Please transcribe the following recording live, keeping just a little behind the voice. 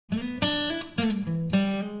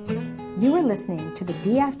You are listening to the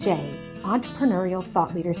DFJ Entrepreneurial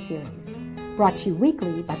Thought Leader Series, brought to you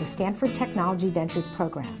weekly by the Stanford Technology Ventures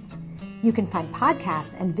Program. You can find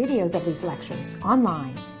podcasts and videos of these lectures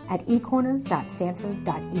online at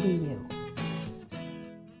ecorner.stanford.edu.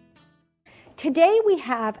 Today we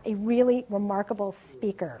have a really remarkable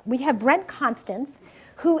speaker. We have Brent Constance,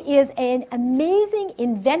 who is an amazing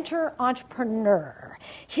inventor entrepreneur.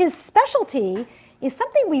 His specialty is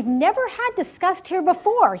something we've never had discussed here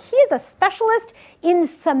before. He is a specialist in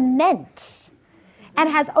cement and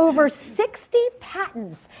has over 60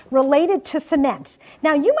 patents related to cement.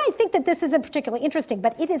 Now, you might think that this isn't particularly interesting,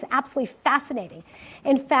 but it is absolutely fascinating.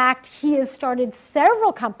 In fact, he has started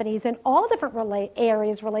several companies in all different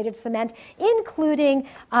areas related to cement, including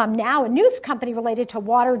now a new company related to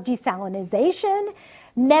water desalination,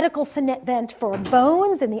 medical cement for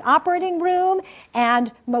bones in the operating room,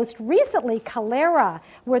 and most recently, Calera,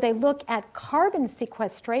 where they look at carbon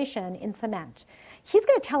sequestration in cement. He's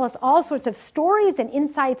going to tell us all sorts of stories and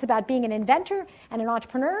insights about being an inventor and an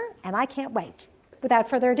entrepreneur, and I can't wait. Without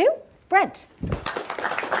further ado, Brent.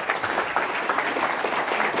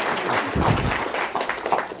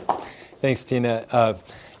 Thanks, Tina.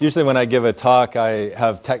 Usually when I give a talk, I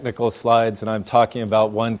have technical slides, and I'm talking about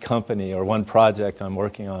one company or one project I'm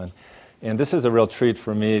working on. And this is a real treat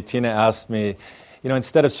for me. Tina asked me,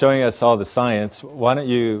 instead of showing us all the science, why don't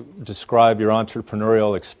you describe your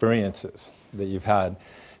entrepreneurial experiences that you've had?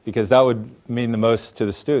 Because that would mean the most to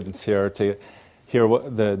the students here, to hear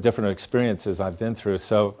what the different experiences I've been through.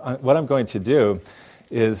 So what I'm going to do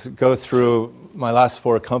is go through my last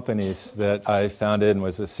 4 companies that I founded and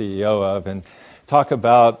was the CEO of, and talk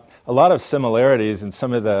about a lot of similarities in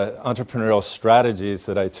some of the entrepreneurial strategies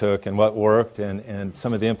that I took and what worked and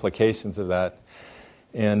some of the implications of that.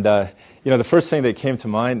 And, the first thing that came to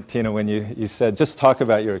mind, Tina, when you said, just talk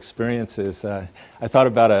about your experiences, I thought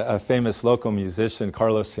about a famous local musician,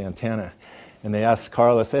 Carlos Santana. And they asked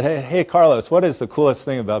Carlos, hey, Carlos, what is the coolest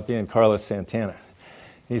thing about being Carlos Santana?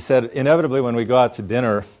 He said, inevitably, when we go out to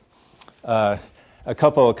dinner, a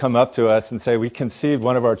couple will come up to us and say, we conceived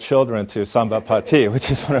one of our children to Samba Pati,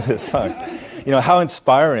 which is one of his songs. How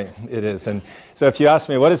inspiring it is. And so if you ask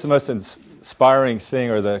me, what is the most inspiring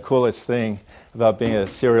thing or the coolest thing about being a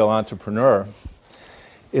serial entrepreneur,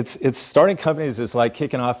 it's starting companies is like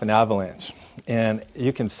kicking off an avalanche. And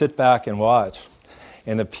you can sit back and watch.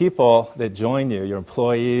 And the people that join you, your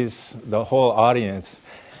employees, the whole audience,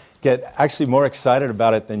 get actually more excited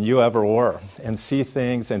about it than you ever were, and see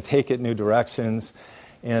things and take it new directions.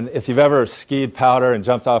 And if you've ever skied powder and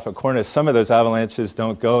jumped off a cornice, some of those avalanches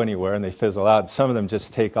don't go anywhere and they fizzle out. Some of them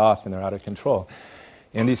just take off and they're out of control.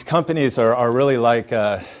 And these companies are really like,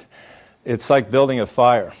 it's like building a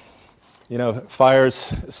fire.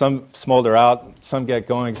 Fires, some smolder out, some get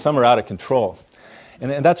going, some are out of control.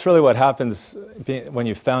 And that's really what happens when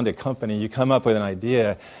you found a company. You come up with an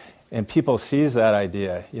idea, and people seize that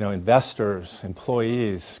idea, investors,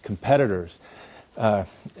 employees, competitors,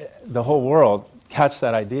 the whole world catch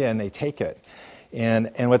that idea and they take it.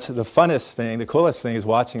 And what's the funnest thing, the coolest thing is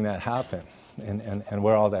watching that happen and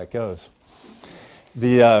where all that goes.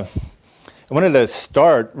 I wanted to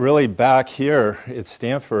start really back here at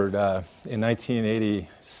Stanford in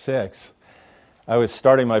 1986. I was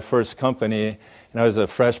starting my first company, and I was a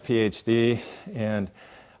fresh PhD, and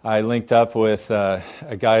I linked up with a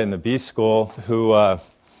guy in the B school who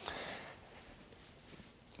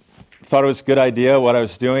thought it was a good idea what I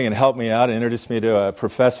was doing and helped me out and introduced me to a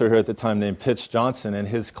professor here at the time named Pitch Johnson, and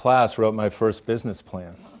his class wrote my first business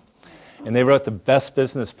plan. And they wrote the best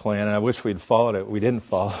business plan, and I wish we'd followed it. We didn't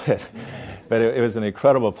follow it, but it was an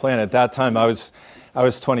incredible plan. At that time, I was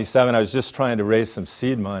 27. I was just trying to raise some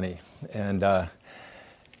seed money, and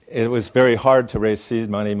it was very hard to raise seed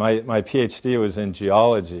money. My PhD was in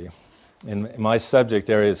geology, and my subject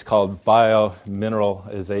area is called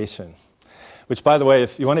biomineralization, which, by the way,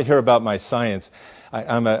 if you want to hear about my science,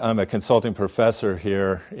 I'm a consulting professor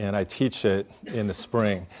here, and I teach it in the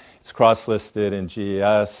spring. It's cross-listed in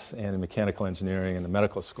GES and in mechanical engineering in the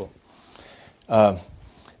medical school. But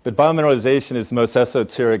biomineralization is the most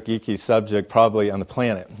esoteric, geeky subject probably on the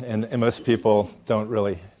planet, and most people don't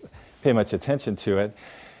really pay much attention to it.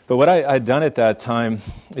 But what I'd done at that time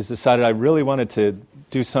is decided I really wanted to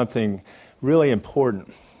do something really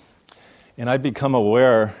important. And I'd become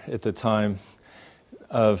aware at the time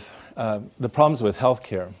of the problems with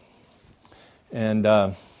healthcare. And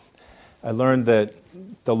I learned that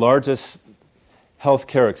the largest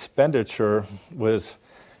healthcare expenditure was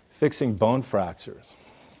fixing bone fractures.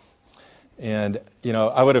 And,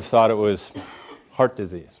 I would have thought it was heart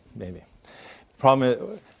disease, maybe. The problem is,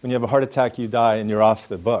 when you have a heart attack, you die and you're off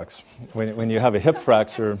the books. When you have a hip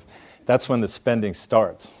fracture, that's when the spending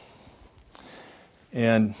starts.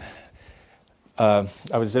 And I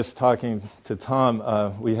was just talking to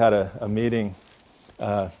Tom. We had a meeting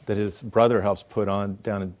that his brother helps put on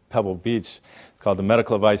down in Pebble Beach. It's called the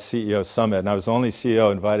Medical Device CEO Summit, and I was the only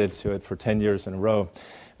CEO invited to it for 10 years in a row.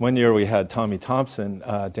 One year we had Tommy Thompson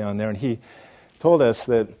down there, and he told us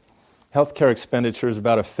that healthcare expenditure is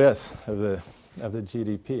about a fifth of the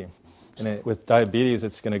GDP. And with diabetes,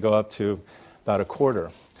 it's going to go up to about a quarter.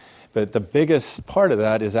 But the biggest part of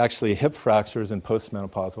that is actually hip fractures in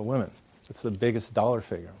postmenopausal women. It's the biggest dollar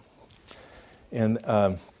figure. And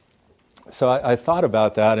so I thought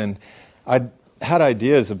about that, and I had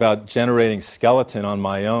ideas about generating skeleton on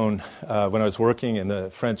my own when I was working in the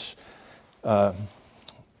French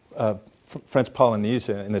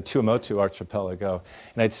Polynesia in the Tuamotu archipelago,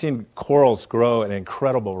 and I'd seen corals grow at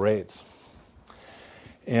incredible rates.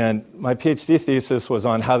 And my PhD thesis was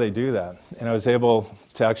on how they do that, and I was able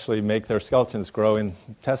to actually make their skeletons grow in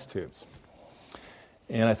test tubes.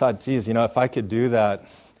 And I thought, geez, if I could do that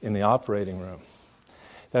in the operating room,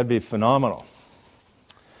 that'd be phenomenal.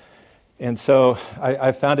 And so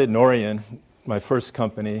I founded Norian, my first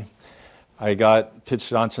company. I got Pitch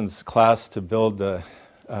Johnson's class to build to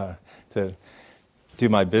do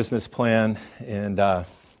my business plan, and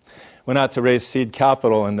went out to raise seed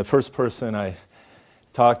capital. And the first person I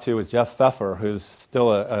talked to was Jeff Pfeffer, who's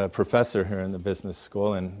still a professor here in the business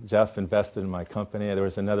school. And Jeff invested in my company. There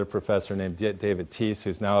was another professor named David Teese,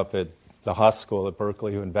 who's now up at the Haas School at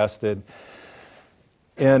Berkeley, who invested.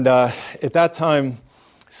 And at that time,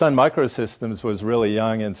 Sun Microsystems was really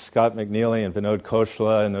young, and Scott McNeely and Vinod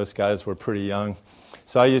Khosla and those guys were pretty young.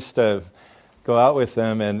 So I used to go out with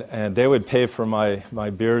them, and they would pay for my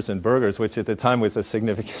beers and burgers, which at the time was a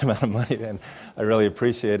significant amount of money, and I really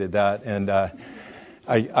appreciated that. And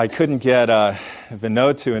I couldn't get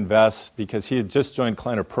Vinod to invest because he had just joined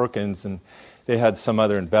Kleiner Perkins, and they had some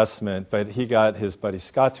other investment, but he got his buddy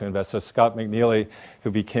Scott to invest. So Scott McNeely,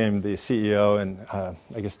 who became the CEO and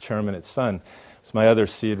I guess chairman at Sun, was my other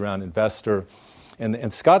seed round investor.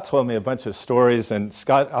 And Scott told me a bunch of stories, and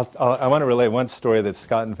Scott, I want to relay one story that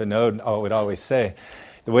Scott and Vinod would always say.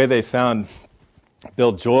 The way they found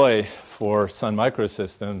Bill Joy for Sun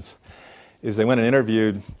Microsystems is they went and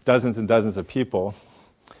interviewed dozens and dozens of people,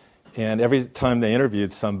 and every time they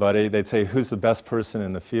interviewed somebody, they'd say, who's the best person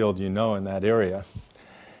in the field in that area?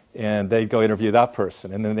 And they'd go interview that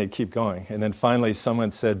person, and then they'd keep going. And then finally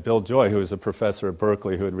someone said Bill Joy, who was a professor at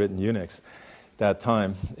Berkeley who had written Unix that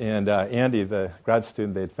time. And Andy, the grad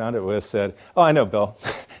student they'd found it with, said, oh, I know Bill.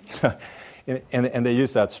 and they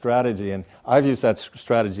used that strategy. And I've used that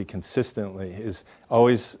strategy consistently, is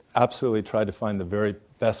always absolutely try to find the very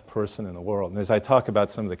best person in the world. And as I talk about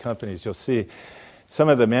some of the companies, you'll see some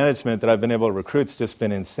of the management that I've been able to recruit's just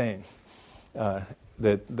been insane.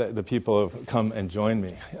 The people have come and joined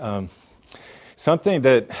me. Something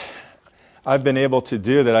that I've been able to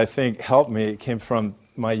do that I think helped me came from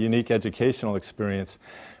my unique educational experience.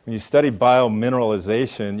 When you study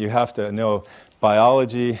biomineralization, you have to know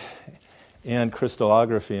biology and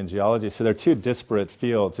crystallography and geology. So they're two disparate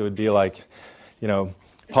fields. It would be like,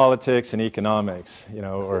 politics and economics,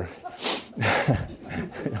 or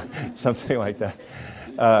something like that.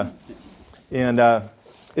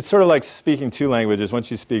 It's sort of like speaking two languages. Once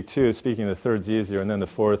you speak two, speaking the third's easier, and then the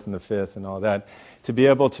fourth and the fifth and all that. To be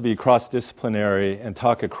able to be cross-disciplinary and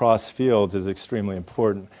talk across fields is extremely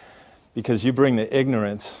important, because you bring the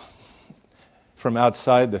ignorance from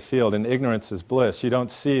outside the field, and ignorance is bliss. You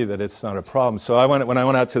don't see that it's not a problem. So when I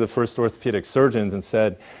went out to the first orthopedic surgeons and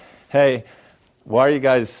said, hey, why are you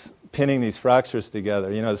guys pinning these fractures together?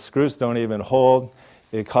 The screws don't even hold.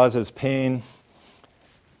 It causes pain.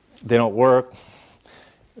 They don't work.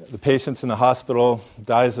 The patient's in the hospital,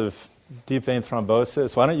 dies of deep vein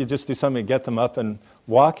thrombosis. Why don't you just do something to get them up and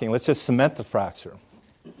walking? Let's just cement the fracture.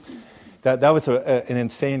 That was an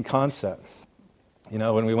insane concept.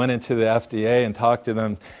 When we went into the FDA and talked to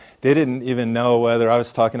them, they didn't even know whether I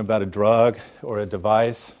was talking about a drug or a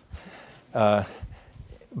device.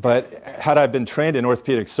 But had I been trained in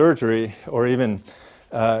orthopedic surgery or even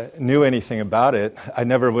knew anything about it, I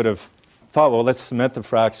never would have thought, well, let's cement the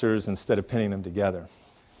fractures instead of pinning them together.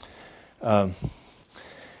 The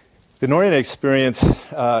Norian experience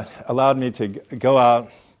allowed me to go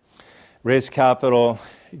out, raise capital,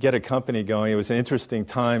 get a company going. It was an interesting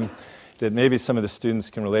time that maybe some of the students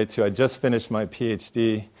can relate to. I just finished my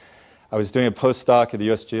PhD. I was doing a postdoc at the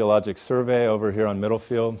U.S. Geologic Survey over here on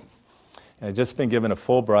Middlefield. And I'd just been given a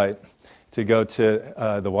Fulbright to go to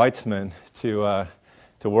the Weitzman to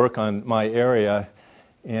work on my area.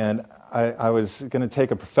 And I was going to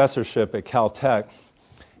take a professorship at Caltech.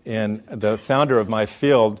 And the founder of my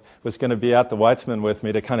field was going to be at the Weitzman with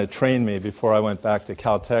me to kind of train me before I went back to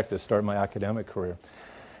Caltech to start my academic career.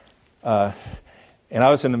 And I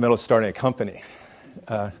was in the middle of starting a company.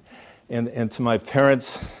 And to my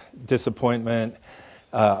parents' disappointment,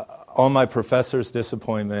 all my professors'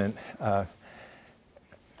 disappointment,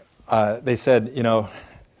 they said,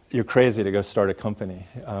 you're crazy to go start a company.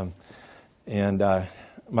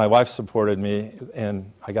 My wife supported me, and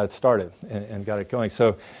I got it started and got it going.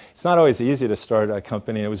 So it's not always easy to start a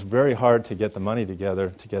company. It was very hard to get the money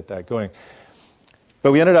together to get that going.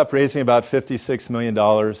 But we ended up raising about $56 million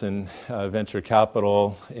in venture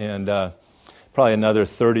capital and probably another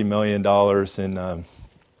 $30 million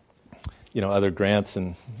in other grants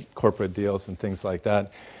and corporate deals and things like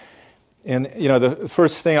that. And, the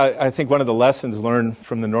first thing, I think one of the lessons learned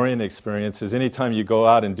from the Norient experience is anytime you go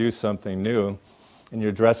out and do something new, and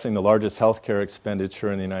you're addressing the largest healthcare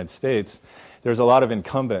expenditure in the United States, there's a lot of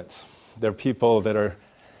incumbents. There are people that are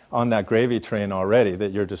on that gravy train already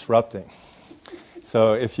that you're disrupting.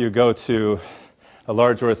 So if you go to a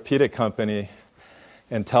large orthopedic company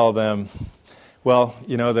and tell them, well,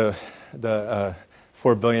 the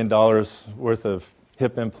 $4 billion worth of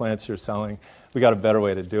hip implants you're selling, we got a better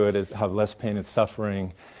way to do it. It'll have less pain and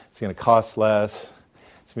suffering. It's going to cost less.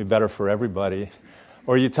 It's going to be better for everybody.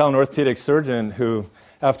 Or you tell an orthopedic surgeon who,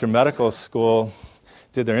 after medical school,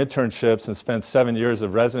 did their internships and spent 7 years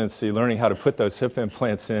of residency learning how to put those hip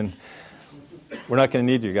implants in, we're not going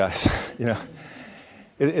to need you guys.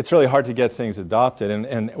 It's really hard to get things adopted.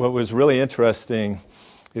 And what was really interesting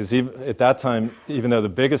is at that time, even though the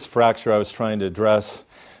biggest fracture I was trying to address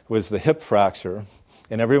was the hip fracture,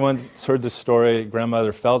 and everyone's heard the story,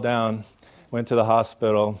 grandmother fell down, went to the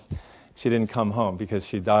hospital, she didn't come home because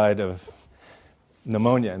she died of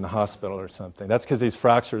pneumonia in the hospital or something. That's because these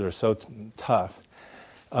fractures are so tough.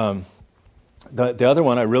 The other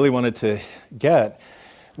one I really wanted to get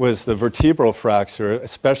was the vertebral fracture.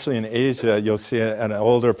 Especially in Asia, you'll see an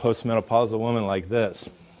older postmenopausal woman like this.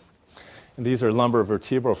 And these are lumbar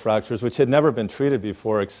vertebral fractures, which had never been treated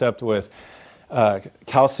before except with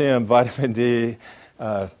calcium, vitamin D,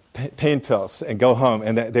 pain pills, and go home.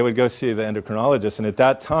 And they would go see the endocrinologist. And at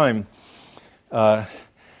that time,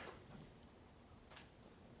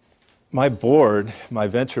 my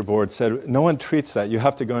venture board said, no one treats that. You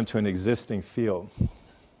have to go into an existing field,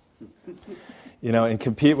 and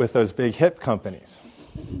compete with those big hip companies.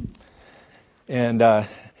 And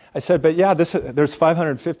I said, but yeah, there's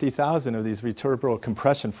 550,000 of these vertebral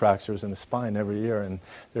compression fractures in the spine every year, and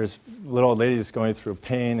there's little old ladies going through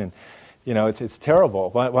pain, and it's terrible.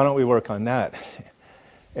 Why don't we work on that?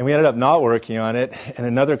 And we ended up not working on it, and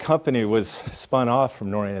another company was spun off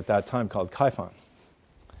from Norient at that time called Kaifon.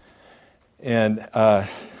 And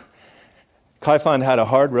Kaifon had a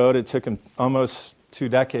hard road. It took them almost 2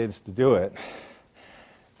 decades to do it.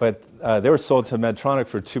 But they were sold to Medtronic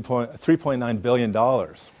for $3.9 billion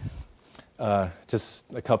just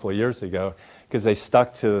a couple of years ago because they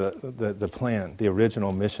stuck to the plan, the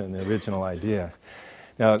original mission, the original idea.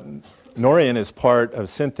 Now, Norient is part of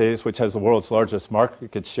Synthase, which has the world's largest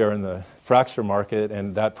market share in the fracture market,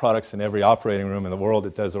 and that product's in every operating room in the world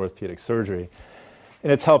that does orthopedic surgery.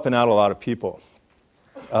 And it's helping out a lot of people.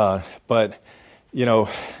 But,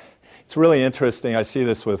 it's really interesting. I see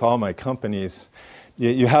this with all my companies.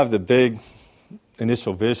 You have the big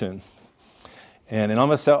initial vision. And in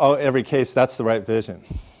almost every case, that's the right vision.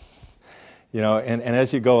 And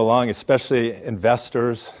as you go along, especially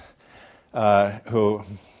investors who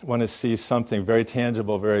want to see something very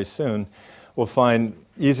tangible very soon, will find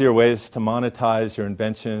easier ways to monetize your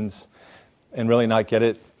inventions and really not get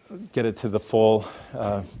it to the full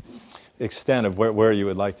extent of where you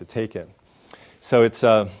would like to take it. So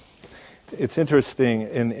it's interesting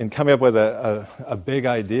in coming up with a big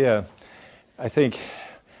idea. I think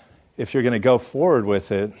if you're going to go forward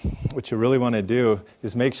with it, what you really want to do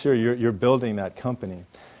is make sure you're building that company,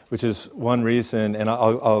 which is one reason, and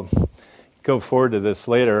I'll go forward to this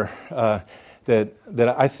later, that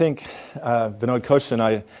I think Vinod Koshy and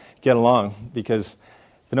I get along because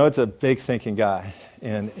Vinod's a big thinking guy.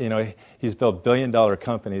 And, he's built billion-dollar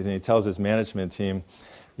companies, and he tells his management team,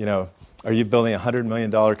 are you building a $100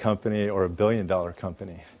 million company or a billion-dollar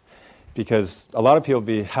company? Because a lot of people would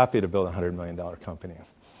be happy to build a $100 million company.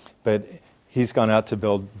 But he's gone out to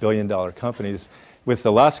build billion-dollar companies. With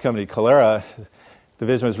the last company, Calera, the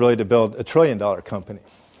vision was really to build a trillion-dollar company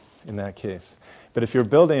in that case. But if you're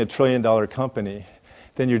building a trillion-dollar company,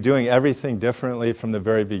 then you're doing everything differently from the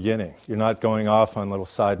very beginning. You're not going off on little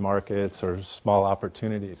side markets or small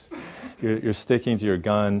opportunities. You're sticking to your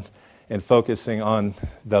gun and focusing on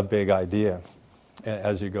the big idea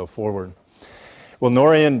as you go forward. Well,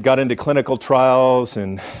 Norian got into clinical trials,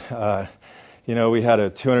 and we had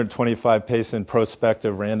a 225-patient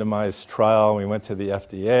prospective randomized trial. We went to the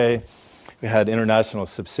FDA. We had international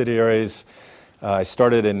subsidiaries. I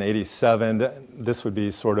started in 87. This would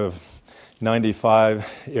be sort of 95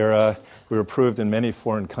 era. We were approved in many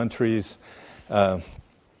foreign countries,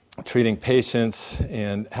 treating patients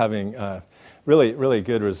and having really, really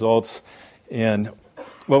good results. And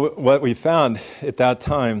what we found at that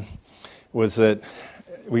time was that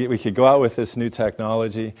we could go out with this new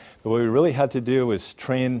technology, but what we really had to do was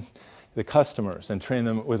train the customers and train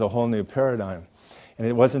them with a whole new paradigm. And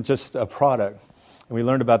it wasn't just a product. And we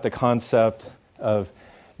learned about the concept of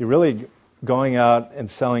you really going out and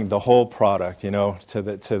selling the whole product, to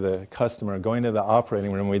the customer, going to the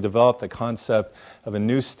operating room. We developed the concept of a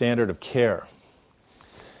new standard of care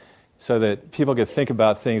so that people could think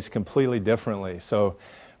about things completely differently. So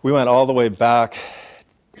we went all the way back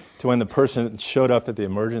to when the person showed up at the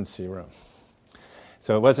emergency room.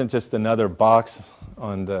 So it wasn't just another box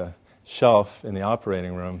on the shelf in the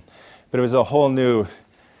operating room, but it was a whole new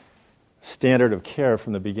standard of care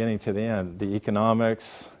from the beginning to the end, the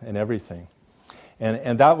economics and everything.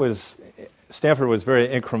 And that was, Stanford was very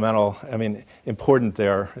incremental, important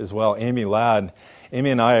there as well. Amy Ladd,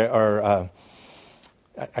 Amy and I are,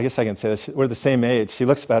 I guess I can say this, we're the same age. She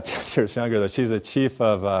looks about 10 years younger, though. She's the chief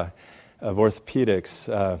of orthopedics,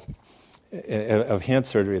 of hand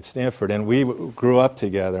surgery at Stanford. And we grew up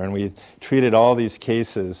together, and we treated all these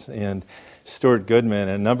cases, and Stuart Goodman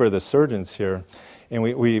and a number of the surgeons here. And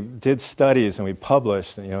we did studies, and we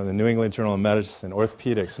published, the New England Journal of Medicine,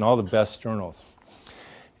 Orthopedics, and all the best journals.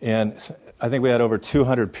 And I think we had over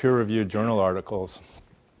 200 peer-reviewed journal articles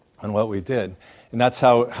on what we did. And that's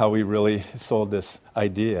how we really sold this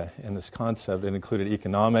idea and this concept. It included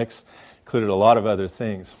economics, included a lot of other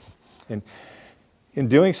things. And in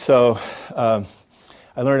doing so, I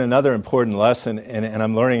learned another important lesson, and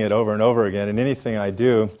I'm learning it over and over again. In anything I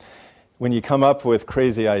do, when you come up with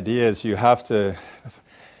crazy ideas, you have to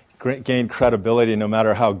gain credibility no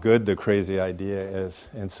matter how good the crazy idea is.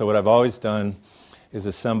 And so what I've always done is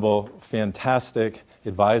assemble fantastic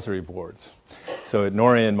advisory boards. So at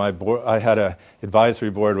Norian, I had an advisory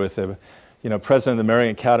board with the president of the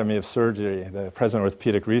American Academy of Surgery, the president of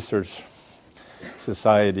Orthopedic Research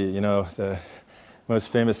Society, the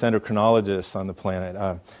most famous endocrinologists on the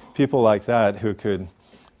planet, people like that who could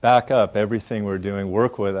back up everything we're doing,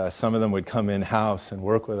 work with us. Some of them would come in-house and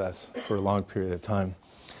work with us for a long period of time.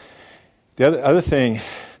 The other thing,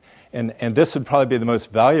 and this would probably be the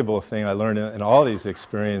most valuable thing I learned in all these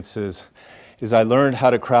experiences, is I learned how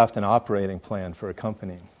to craft an operating plan for a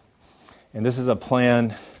company. And this is a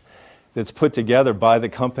plan that's put together by the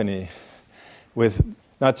company with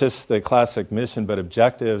not just the classic mission, but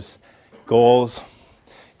objectives, goals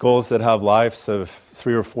that have lives of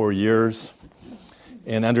 3 or 4 years.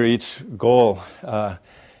 And under each goal,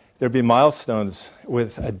 there'd be milestones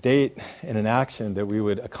with a date and an action that we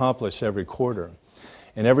would accomplish every quarter.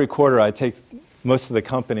 And every quarter, I'd take most of the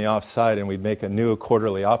company offsite, and we'd make a new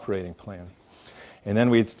quarterly operating plan. And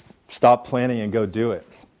then we'd stop planning and go do it.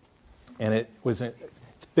 And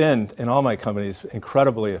it's been, in all my companies,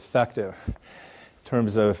 incredibly effective in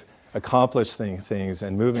terms of accomplishing things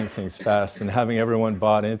and moving things fast and having everyone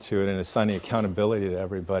bought into it and assigning accountability to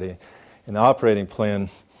everybody. And the operating plan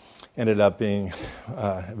ended up being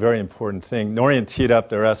a very important thing. Norian teed up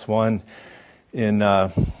their S1 in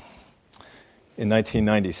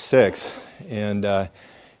 1996. And,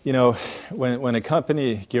 when a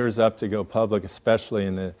company gears up to go public, especially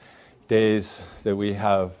in the days that we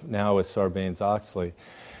have now with Sarbanes-Oxley,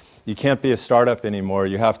 you can't be a startup anymore.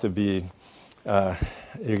 You have to be, you're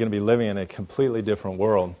going to be living in a completely different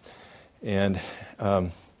world. And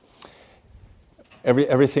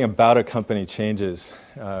everything about a company changes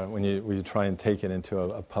when you try and take it into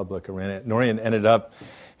a public arena. Norian ended up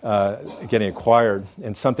getting acquired,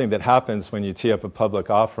 and something that happens when you tee up a public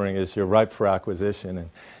offering is you're ripe for acquisition. And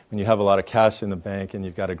when you have a lot of cash in the bank and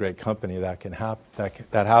you've got a great company, that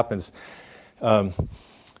happens.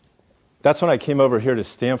 That's when I came over here to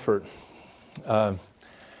Stanford. I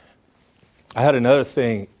had another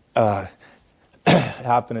thing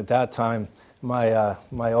happen at that time.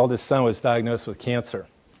 My oldest son was diagnosed with cancer,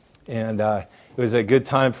 and it was a good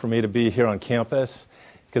time for me to be here on campus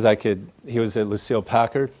because he was at Lucile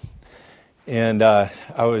Packard, and I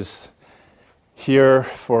was here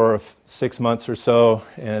for 6 months or so,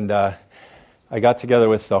 and I got together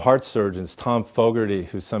with the heart surgeons, Tom Fogarty,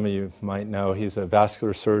 who some of you might know. He's a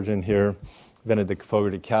vascular surgeon here, invented the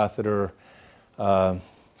Fogarty catheter. Paul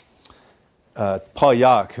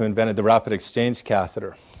Yock, who invented the rapid exchange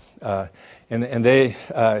catheter. And they,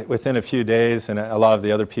 within a few days, and a lot of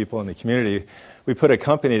the other people in the community, we put a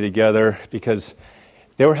company together because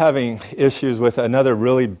they were having issues with another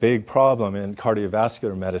really big problem in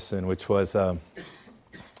cardiovascular medicine, which was the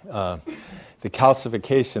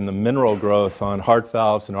calcification, the mineral growth on heart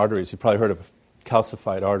valves and arteries. You've probably heard of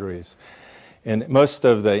calcified arteries. And most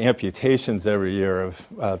of the amputations every year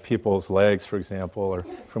of people's legs, for example, are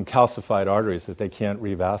from calcified arteries that they can't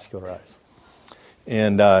revascularize.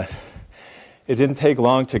 And it didn't take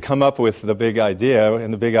long to come up with the big idea,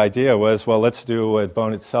 and the big idea was, well, let's do what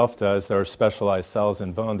bone itself does. There are specialized cells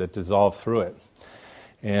in bone that dissolve through it.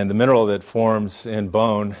 And the mineral that forms in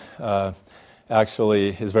bone actually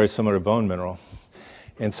is very similar to bone mineral.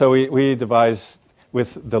 And so we devised,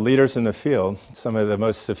 with the leaders in the field, some of the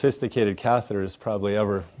most sophisticated catheters probably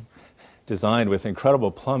ever designed with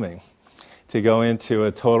incredible plumbing to go into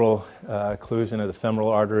a total occlusion of the femoral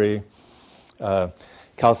artery,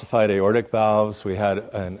 calcified aortic valves. We had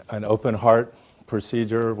an open heart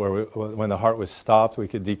procedure where when the heart was stopped, we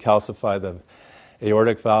could decalcify the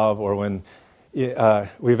aortic valve, or when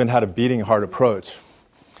we even had a beating heart approach.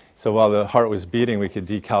 So while the heart was beating, we could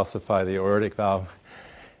decalcify the aortic valve.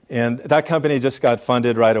 And that company just got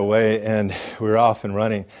funded right away, and we were off and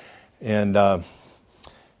running. And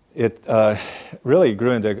it really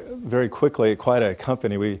grew into very quickly quite a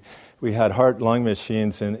company. We had heart-lung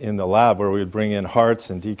machines in the lab where we would bring in hearts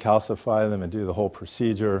and decalcify them and do the whole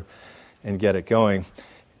procedure and get it going.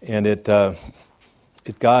 And it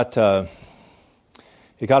got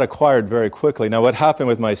acquired very quickly. Now, what happened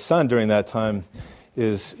with my son during that time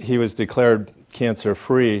is he was declared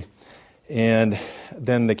cancer-free, and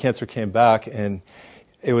then the cancer came back, and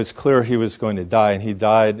it was clear he was going to die. And he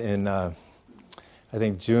died in, I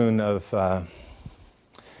think, June of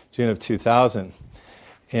 2000.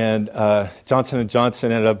 And Johnson &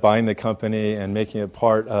 Johnson ended up buying the company and making it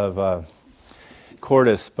part of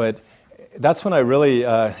Cordis. But that's when I really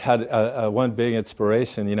had one big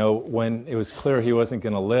inspiration. You know, when it was clear he wasn't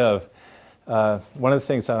going to live, one of the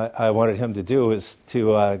things I wanted him to do was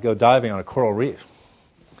to go diving on a coral reef.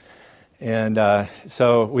 And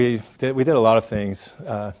so we did a lot of things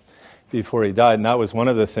before he died, and that was one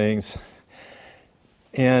of the things.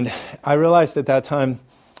 And I realized at that time,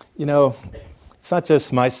 you know, it's not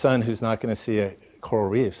just my son who's not going to see coral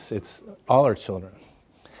reefs. It's all our children.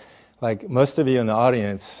 Like most of you in the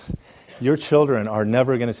audience, your children are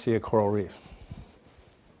never going to see a coral reef.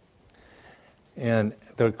 And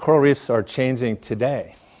the coral reefs are changing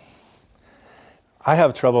today. I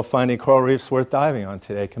have trouble finding coral reefs worth diving on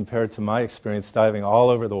today compared to my experience diving all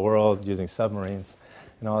over the world using submarines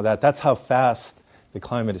and all that. That's how fast the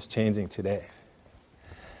climate is changing today.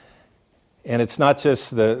 And it's not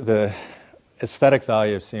just the aesthetic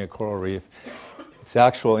value of seeing a coral reef, it's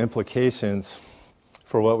actual implications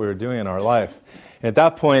for what we were doing in our life. And at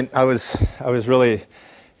that point, I was really,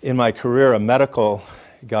 in my career, a medical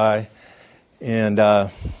guy, and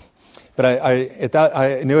but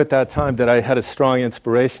I knew at that time that I had a strong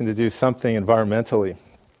inspiration to do something environmentally.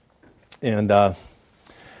 And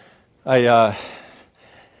I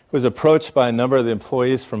was approached by a number of the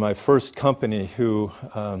employees from my first company who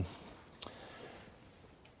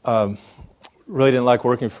really didn't like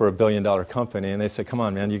working for a billion-dollar company, and they said, come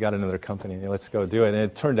on, man, you got another company, let's go do it. And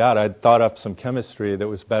it turned out I'd thought up some chemistry that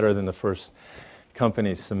was better than the first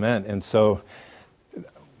company's cement. And so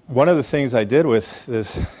one of the things I did with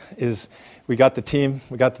this is we got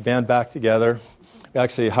the band back together. We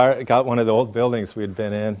actually got one of the old buildings we'd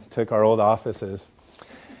been in, took our old offices,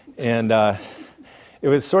 and it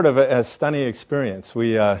was sort of a stunning experience.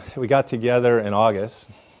 We got together in August.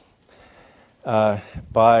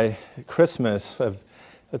 By Christmas of,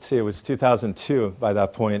 it was 2002 by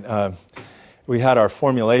that point, we had our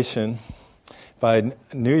formulation. By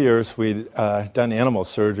New Year's, we'd done animal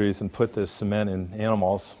surgeries and put this cement in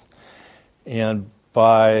animals. And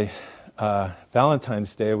by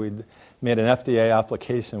Valentine's Day, we'd made an FDA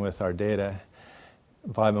application with our data.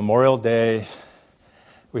 By Memorial Day,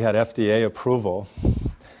 we had FDA approval.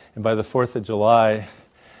 And by the 4th of July,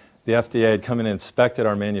 the FDA had come in and inspected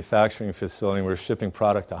our manufacturing facility, and we were shipping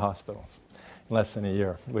product to hospitals in less than a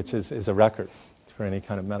year, which is a record for any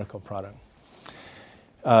kind of medical product.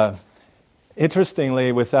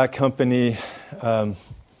 Interestingly, with that company,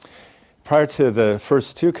 prior to the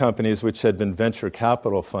first two companies, which had been venture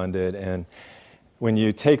capital funded, and when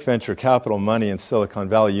you take venture capital money in Silicon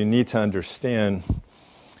Valley, you need to understand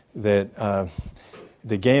that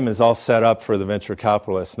the game is all set up for the venture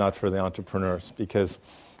capitalists, not for the entrepreneurs, because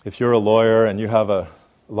if you're a lawyer and you have a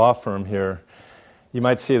law firm here, you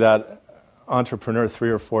might see that entrepreneur 3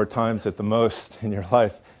 or 4 times at the most in your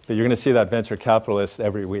life but you're going to see that venture capitalist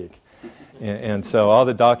every week. And so all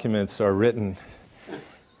the documents are written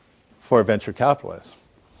for venture capitalists.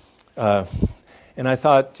 And I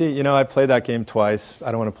thought, gee, I played that game twice.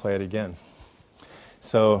 I don't want to play it again.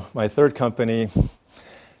 So my third company,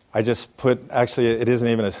 I just actually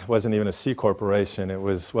it wasn't even a C corporation. It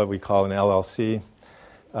was what we call an LLC.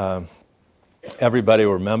 Everybody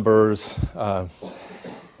were members,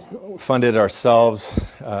 funded ourselves,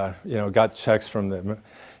 got checks from the,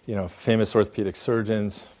 famous orthopedic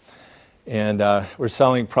surgeons. And we're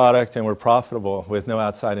selling product and we're profitable with no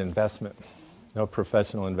outside investment, no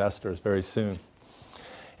professional investors very soon.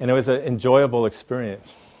 And it was an enjoyable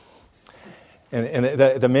experience. And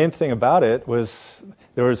the main thing about it was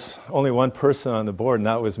there was only one person on the board, and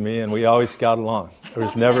that was me, and we always got along. There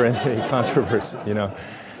was never any controversy,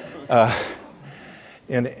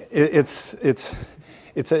 And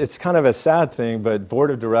it's kind of a sad thing, but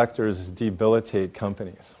board of directors debilitate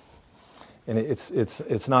companies. And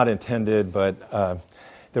it's not intended, but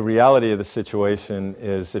the reality of the situation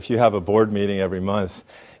is if you have a board meeting every month,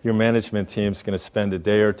 your management team's going to spend a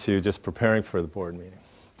day or two just preparing for the board meeting.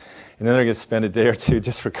 And then they're going to spend a day or two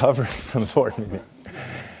just recovering from the board meeting.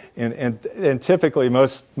 And typically,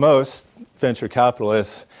 most venture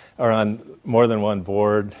capitalists are on more than one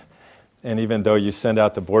board. And even though you send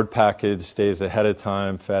out the board package days ahead of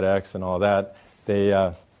time, FedEx and all that,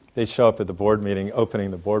 they show up at the board meeting, opening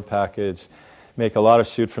the board package, make a lot of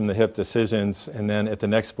shoot-from-the-hip decisions, and then at the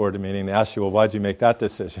next board meeting, they ask you, well, why'd you make that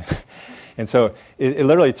decision? And so it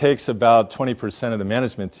literally takes about 20% of the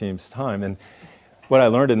management team's time. And what I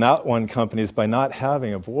learned in that one company is by not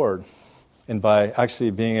having a board and by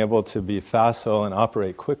actually being able to be facile and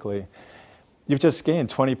operate quickly, you've just gained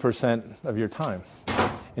 20% of your time.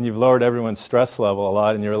 And you've lowered everyone's stress level a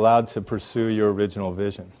lot, and you're allowed to pursue your original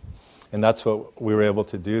vision. And that's what we were able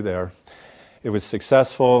to do there. It was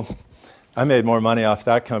successful. I made more money off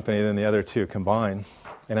that company than the other two combined,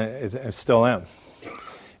 and I still am.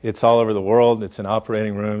 It's all over the world. It's in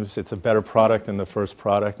operating rooms. It's a better product than the first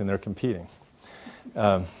product, and they're competing.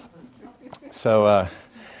 So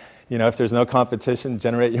if there's no competition,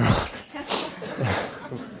 generate your own.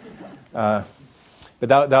 But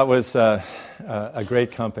that was a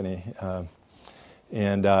great company.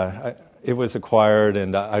 And it was acquired,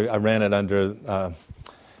 and I ran it under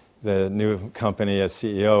the new company as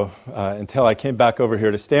CEO until I came back over here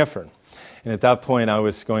to Stanford. And at that point, I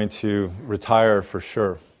was going to retire for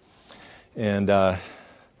sure. And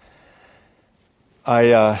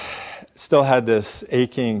I still had this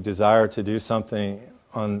aching desire to do something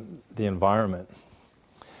on the environment.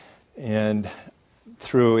 And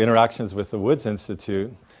through interactions with the Woods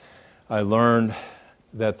Institute, I learned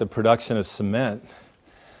that the production of cement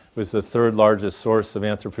was the third largest source of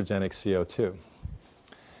anthropogenic CO2.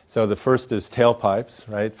 So the first is tailpipes,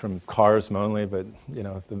 right, from cars mainly, but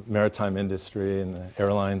the maritime industry and the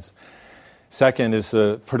airlines. Second is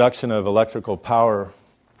the production of electrical power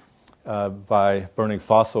by burning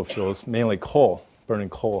fossil fuels, mainly coal, burning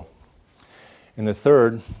coal. And the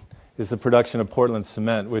third is the production of Portland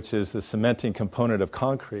cement, which is the cementing component of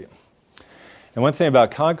concrete. And one thing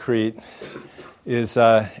about concrete is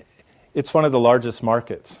it's one of the largest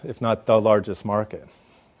markets, if not the largest market,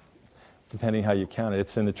 depending how you count it.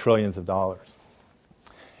 It's in the trillions of dollars.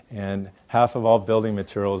 And half of all building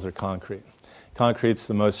materials are concrete. Concrete's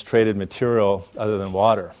the most traded material, other than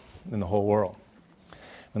water, in the whole world.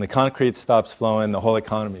 When the concrete stops flowing, the whole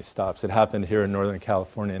economy stops. It happened here in Northern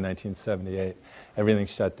California in 1978. Everything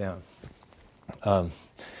shut down.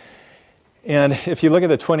 And if you look at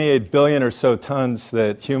the 28 billion or so tons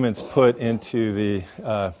that humans put into the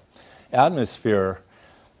atmosphere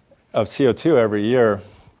of CO2 every year,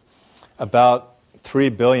 about 3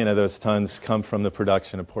 billion of those tons come from the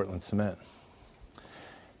production of Portland cement.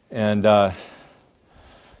 And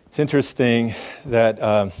it's interesting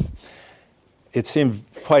that it seemed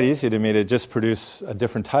quite easy to me to just produce a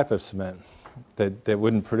different type of cement that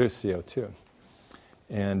wouldn't produce CO2.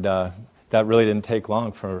 And that really didn't take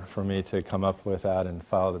long for me to come up with that and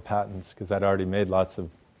file the patents, because I'd already made lots of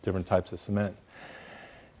different types of cement.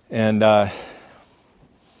 And I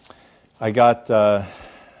got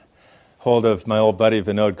hold of my old buddy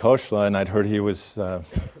Vinod Khosla, and I'd heard he was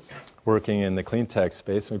working in the clean tech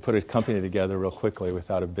space, and we put a company together real quickly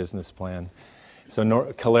without a business plan. So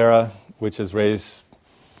Calera, which has raised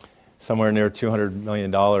somewhere near $200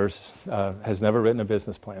 million, has never written a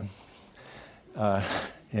business plan.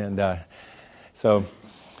 So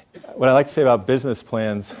what I like to say about business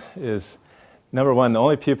plans is, number one, the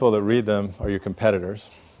only people that read them are your competitors.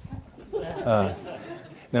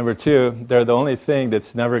 Number two, they're the only thing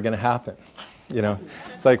that's never going to happen.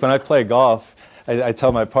 It's like when I play golf, I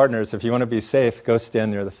tell my partners, if you want to be safe, go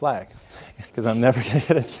stand near the flag, because I'm never going to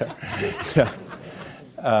get it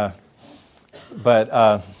there.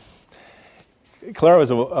 But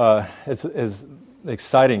Kalera is an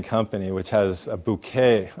exciting company which has a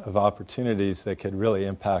bouquet of opportunities that could really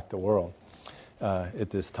impact the world at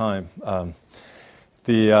this time.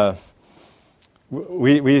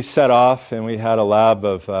 We set off and we had a lab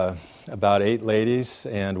of about 8 ladies,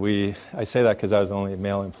 and I say that because I was the only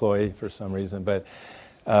male employee for some reason, but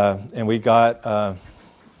and we got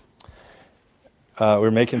we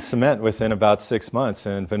were making cement within about 6 months,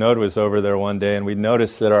 and Vinod was over there one day, and we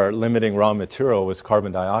noticed that our limiting raw material was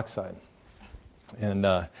carbon dioxide. And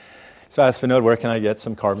so I asked Vinod, where can I get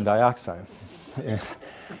some carbon dioxide?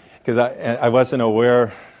 Because I wasn't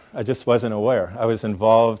aware. I just wasn't aware. I was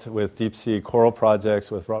involved with deep sea coral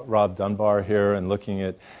projects with Rob Dunbar here and looking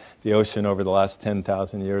at the ocean over the last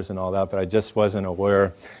 10,000 years and all that, but I just wasn't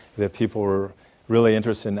aware that people were really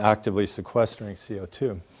interested in actively sequestering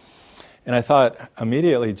CO2. And I thought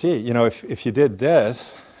immediately, gee, if you did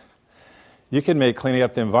this, you could make cleaning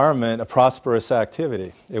up the environment a prosperous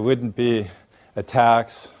activity. It wouldn't be a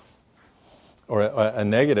tax or a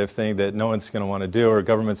negative thing that no one's going to want to do or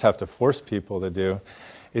governments have to force people to do.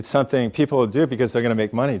 It's something people will do because they're going to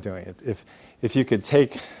make money doing it. If you could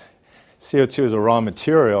take CO2 as a raw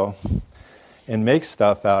material and make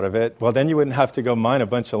stuff out of it, well, then you wouldn't have to go mine a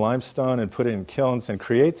bunch of limestone and put it in kilns and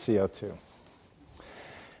create CO2.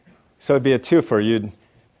 So it'd be a twofer. You'd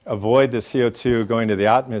avoid the CO2 going to the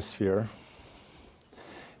atmosphere,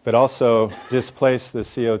 but also displace the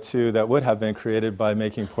CO2 that would have been created by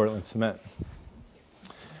making Portland cement.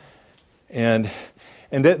 And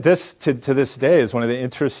this, to this day, is one of the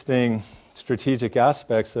interesting strategic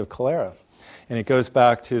aspects of Kalera. And it goes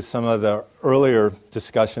back to some of the earlier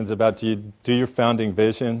discussions about do you do your founding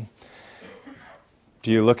vision? Do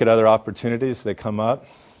you look at other opportunities that come up?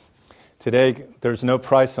 Today, there's no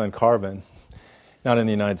price on carbon, not in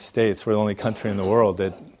the United States. We're the only country in the world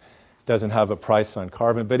that doesn't have a price on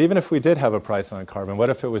carbon. But even if we did have a price on carbon, what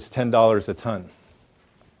if it was $10 a ton?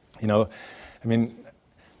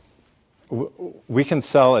 We can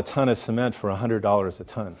sell a ton of cement for $100 a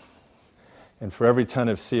ton. And for every ton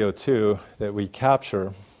of CO2 that we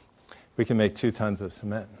capture, we can make 2 tons of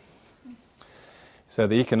cement. So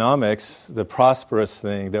the economics, the prosperous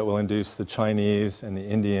thing that will induce the Chinese and the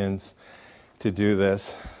Indians to do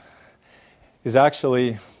this, is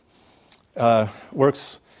actually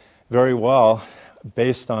works very well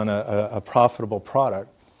based on a profitable product.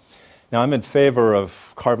 Now, I'm in favor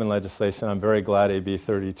of carbon legislation. I'm very glad AB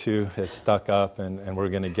 32 has stuck up, and we're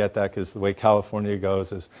going to get that, because the way California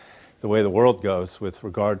goes is the way the world goes with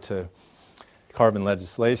regard to carbon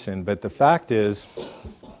legislation. But the fact is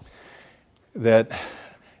that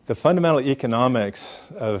the fundamental economics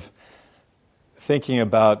of thinking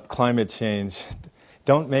about climate change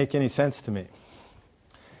don't make any sense to me.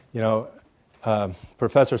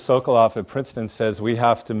 Professor Sokolov at Princeton says we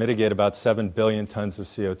have to mitigate about 7 billion tons of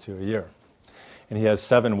CO2 a year. And he has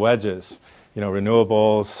 7 wedges,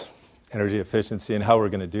 renewables, energy efficiency, and how we're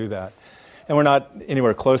going to do that. And we're not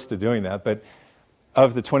anywhere close to doing that, but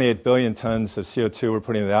of the 28 billion tons of CO2 we're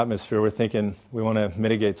putting in the atmosphere, we're thinking we want to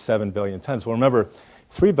mitigate 7 billion tons. Well, remember,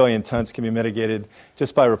 3 billion tons can be mitigated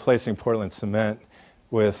just by replacing Portland cement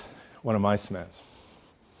with one of my cements.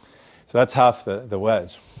 So that's half the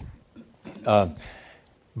wedge.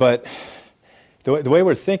 But the way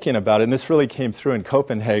we're thinking about it, and this really came through in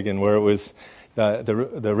Copenhagen, where it was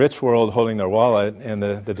the rich world holding their wallet and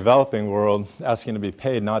the developing world asking to be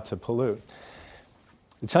paid not to pollute.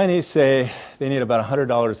 The Chinese say they need about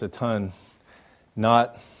 $100 a ton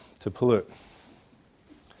not to pollute.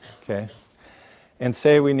 Okay? And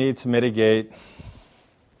say we need to mitigate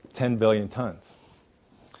 10 billion tons.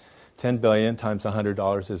 10 billion times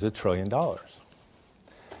 $100 is $1 trillion.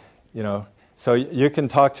 So you can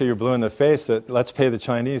talk to your blue in the face that let's pay the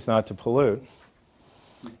Chinese not to pollute.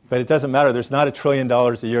 But it doesn't matter. There's not $1 trillion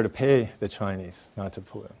a year to pay the Chinese not to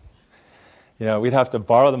pollute. We'd have to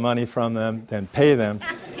borrow the money from them, then pay them,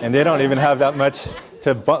 and they don't even have that much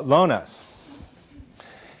to loan us.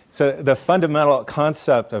 So the fundamental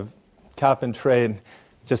concept of cap and trade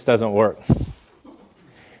just doesn't work.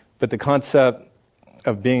 But the concept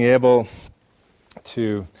of being able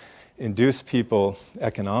to induce people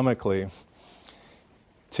economically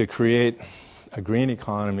to create a green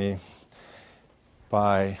economy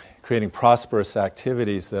by creating prosperous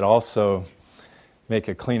activities that also make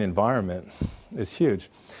a clean environment is huge.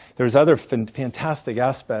 There's other fantastic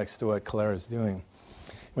aspects to what Kalera is doing.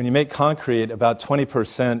 When you make concrete, about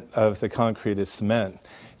 20% of the concrete is cement.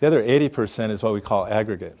 The other 80% is what we call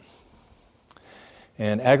aggregate.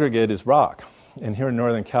 And aggregate is rock. And here in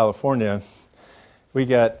Northern California, we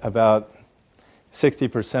get about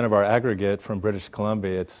 60% of our aggregate from British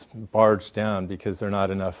Columbia. It's barged down because there are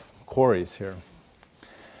not enough quarries here.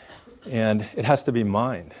 And it has to be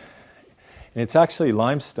mined. And it's actually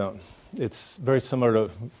limestone. It's very similar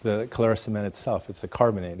to the Calera cement itself. It's a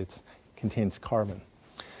carbonate. It contains carbon.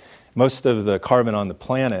 Most of the carbon on the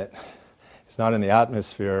planet is not in the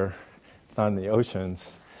atmosphere. It's not in the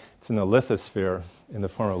oceans. It's in the lithosphere in the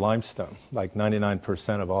form of limestone. Like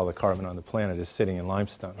 99% of all the carbon on the planet is sitting in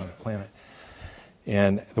limestone on the planet.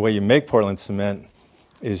 And the way you make Portland cement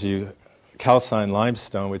is you calcine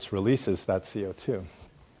limestone, which releases that CO2.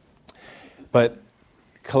 But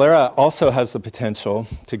Calera also has the potential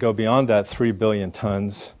to go beyond that 3 billion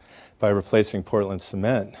tons by replacing Portland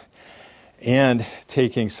cement and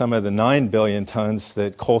taking some of the 9 billion tons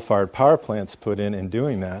that coal-fired power plants put in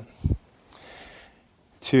doing that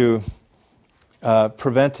to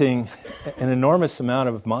preventing an enormous amount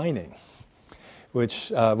of mining,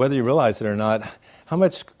 which, whether you realize it or not, how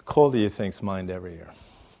much coal do you think is mined every year?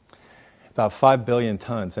 About 5 billion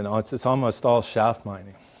tons, and it's almost all shaft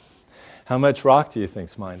mining. How much rock do you think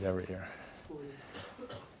is mined every year?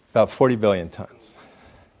 About 40 billion tons.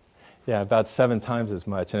 Yeah, about 7 times as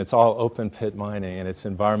much, and it's all open pit mining, and it's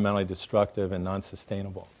environmentally destructive and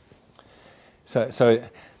non-sustainable. So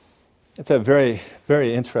it's a very,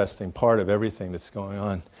 very interesting part of everything that's going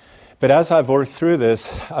on. But as I've worked through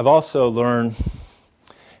this, I've also learned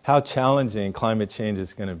how challenging climate change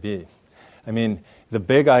is going to be. I mean, the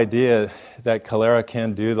big idea that Calera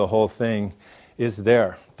can do the whole thing is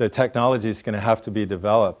there. The technology is going to have to be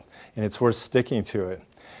developed, and it's worth sticking to it.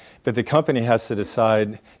 But the company has to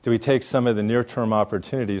decide, do we take some of the near-term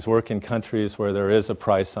opportunities, work in countries where there is a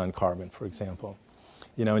price on carbon, for example,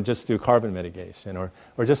 and just do carbon mitigation, or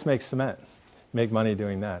just make cement, make money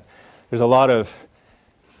doing that. There's a lot of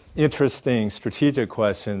interesting strategic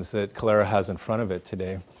questions that Calera has in front of it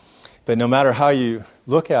today. But no matter how you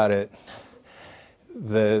look at it,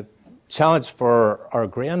 the challenge for our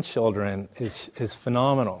grandchildren is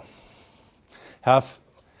phenomenal. Half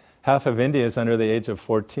of India is under the age of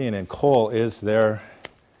 14, and coal is their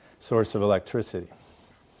source of electricity.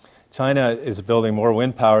 China is building more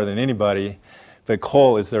wind power than anybody, but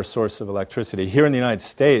coal is their source of electricity. Here in the United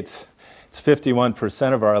States, it's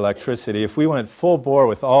 51% of our electricity. If we went full bore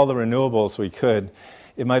with all the renewables we could,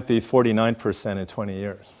 it might be 49% in 20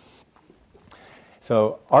 years.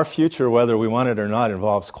 So our future, whether we want it or not,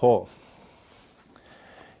 involves coal.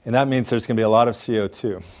 And that means there's going to be a lot of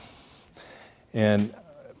CO2. And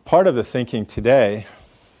part of the thinking today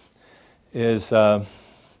is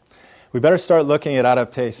we better start looking at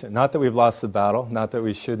adaptation. Not that we've lost the battle, not that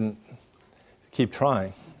we shouldn't keep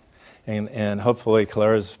trying. And hopefully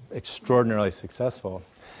Calera is extraordinarily successful.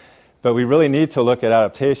 But we really need to look at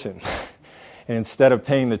adaptation. And instead of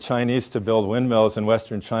paying the Chinese to build windmills in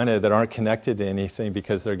Western China that aren't connected to anything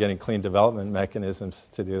because they're getting clean development mechanisms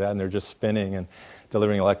to do that, and they're just spinning and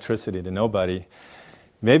delivering electricity to nobody,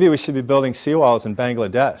 maybe we should be building seawalls in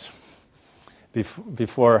Bangladesh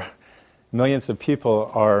before millions of people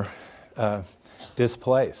are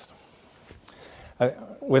displaced.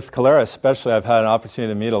 With Calera especially, I've had an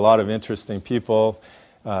opportunity to meet a lot of interesting people.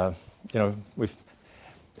 We've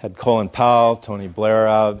had Colin Powell, Tony Blair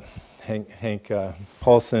out, Hank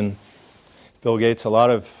Paulson, Bill Gates, a lot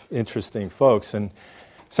of interesting folks. And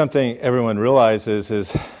something everyone realizes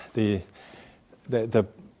is the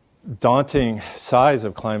daunting size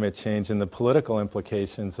of climate change and the political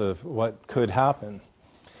implications of what could happen.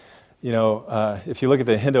 If you look at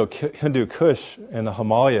the Hindu Kush and the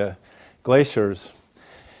Himalaya glaciers,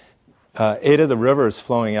 8 of the rivers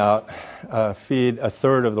flowing out feed a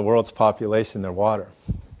third of the world's population their water.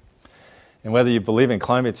 And whether you believe in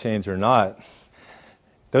climate change or not,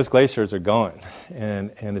 those glaciers are going.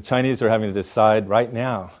 And the Chinese are having to decide right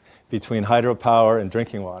now between hydropower and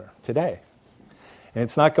drinking water today. And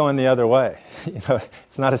it's not going the other way.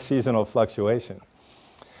 It's not a seasonal fluctuation.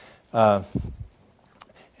 And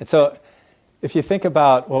so if you think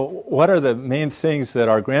about, what are the main things that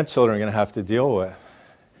our grandchildren are going to have to deal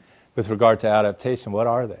with regard to adaptation? What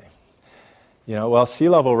are they? Sea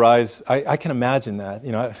level rise, I can imagine that.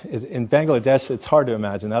 In Bangladesh, it's hard to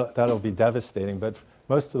imagine. That'll be devastating, but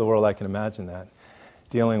most of the world, I can imagine that,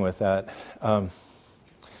 dealing with that.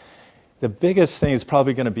 The biggest thing is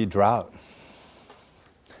probably going to be drought.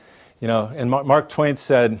 And Mark Twain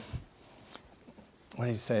said, what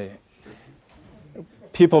did he say?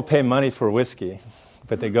 People pay money for whiskey,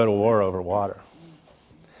 but they go to war over water.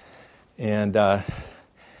 And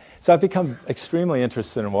so I've become extremely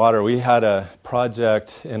interested in water. We had a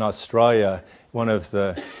project in Australia, one of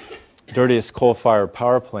the dirtiest coal-fired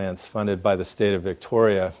power plants funded by the state of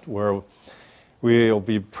Victoria, where we'll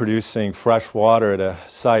be producing fresh water at a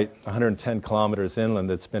site 110 kilometers inland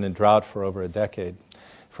that's been in drought for over a decade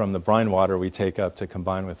from the brine water we take up to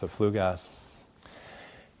combine with the flue gas.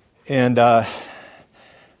 And I've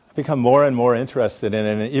become more and more interested in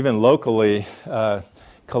it, and even locally,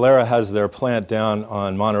 Calera has their plant down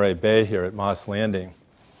on Monterey Bay here at Moss Landing.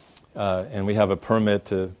 And we have a permit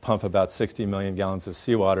to pump about 60 million gallons of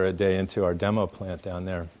seawater a day into our demo plant down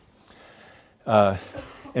there.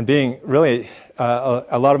 And being really,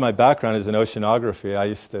 a lot of my background is in oceanography. I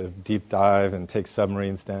used to deep dive and take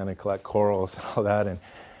submarines down and collect corals and all that. And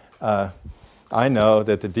I know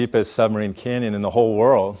that the deepest submarine canyon in the whole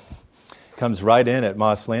world comes right in at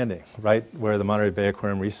Moss Landing, right where the Monterey Bay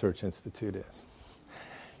Aquarium Research Institute is.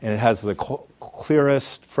 And it has the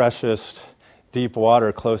clearest, freshest, deep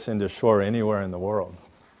water close into shore anywhere in the world.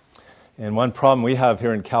 And one problem we have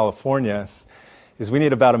here in California is we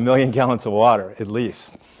need about 1 million gallons of water, at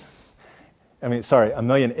least. 1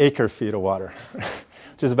 million acre feet of water,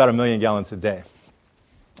 which is about 1 million gallons a day.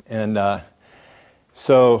 And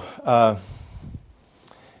so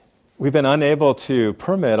we've been unable to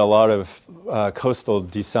permit a lot of coastal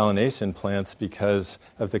desalination plants because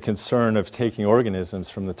of the concern of taking organisms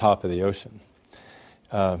from the top of the ocean.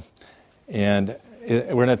 And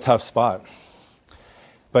we're in a tough spot.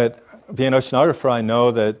 But being an oceanographer, I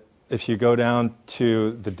know that if you go down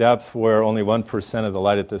to the depth where only 1% of the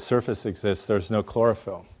light at the surface exists, there's no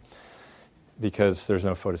chlorophyll because there's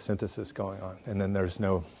no photosynthesis going on. And then there's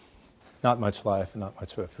not much life and not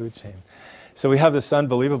much of a food chain. So we have this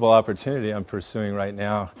unbelievable opportunity I'm pursuing right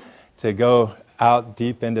now to go out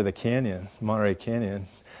deep into the canyon, Monterey Canyon,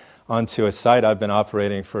 onto a site I've been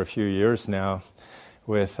operating for a few years now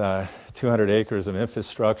with 200 acres of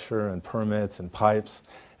infrastructure and permits and pipes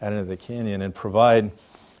out into the canyon, and provide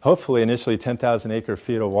hopefully initially 10,000 acre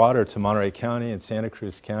feet of water to Monterey County and Santa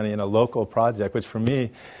Cruz County in a local project, which for me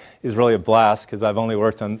is really a blast because I've only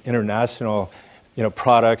worked on international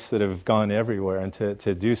products that have gone everywhere, and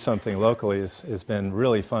to do something locally has been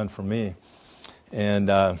really fun for me. And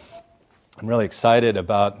I'm really excited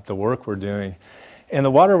about the work we're doing. And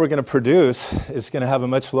the water we're going to produce is going to have a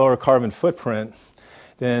much lower carbon footprint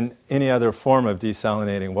than any other form of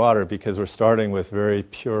desalinating water because we're starting with very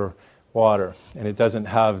pure water, and it doesn't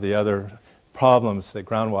have the other problems that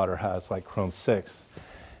groundwater has, like Chrome 6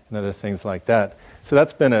 and other things like that. So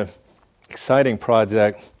that's been an exciting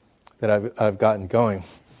project that I've gotten going.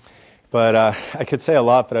 But I could say a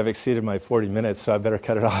lot, but I've exceeded my 40 minutes, so I better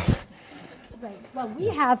cut it off. Right. Well, we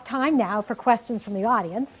have time now for questions from the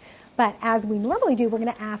audience. But as we normally do, we're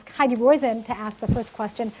going to ask Heidi Roizen to ask the first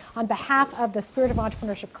question on behalf of the Spirit of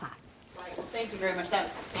Entrepreneurship class. Right. Well, thank you very much.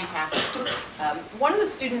 That's fantastic. One of the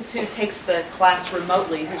students who takes the class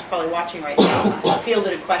remotely, who's probably watching right now,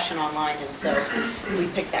 fielded a question online, and so we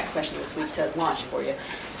picked that question this week to launch for you.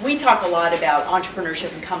 We talk a lot about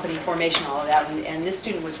entrepreneurship and company formation, all of that, and this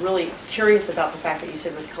student was really curious about the fact that you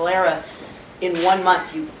said with Calera, in 1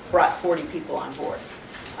 month you brought 40 people on board.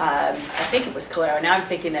 I think it was Calera. Now I'm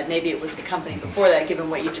thinking that maybe it was the company before that, given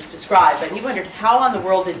what you just described. But he wondered how in the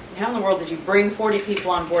world did you bring 40 people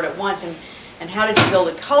on board at once, and how did you build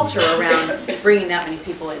a culture around bringing that many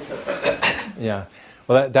people in so quickly? Yeah,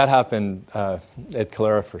 well that happened at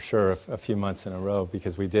Calera for sure a few months in a row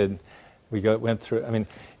because went through. I mean,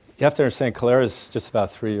 you have to understand Calera is just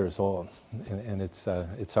about 3 years old, and it's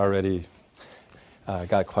already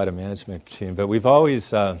got quite a management team. But we've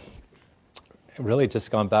always really just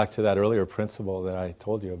gone back to that earlier principle that I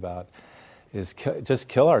told you about, is just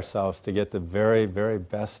kill ourselves to get the very, very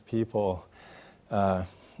best people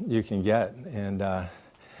you can get. And,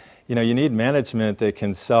 you need management that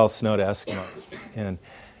can sell snow to Eskimos.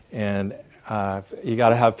 And you got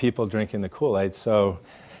to have people drinking the Kool-Aid. So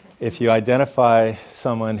if you identify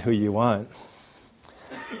someone who you want,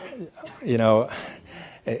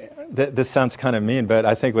 this sounds kind of mean, but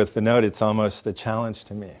I think with Vinod, it's almost a challenge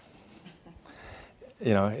to me.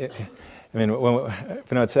 When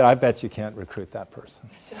Vinod said, I bet you can't recruit that person.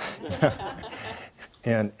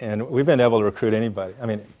 and we've been able to recruit anybody.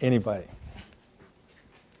 Anybody.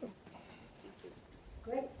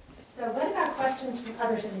 Great. So what about questions from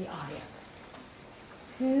others in the audience?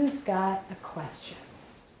 Who's got a question?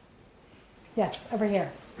 Yes, over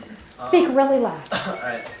here. Speak really loud. All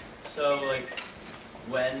right. So,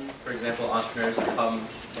 when, for example, entrepreneurs come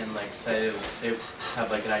and say they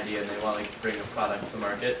have an idea and they want to bring a product to the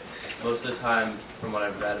market, most of the time, from what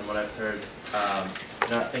I've read and what I've heard,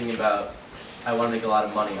 they're not thinking about, I want to make a lot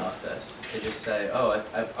of money off this. They just say,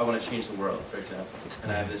 I want to change the world, for example,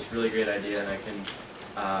 and I have this really great idea and I can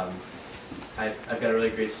I've got a really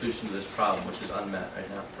great solution to this problem, which is unmet right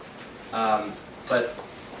now. But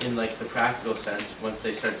in like the practical sense, once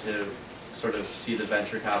they start to sort of see the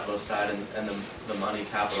venture capital side and the money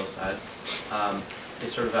capital side, they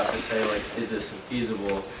sort of have to say, like, is this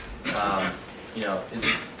feasible? Is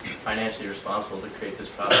this financially responsible to create this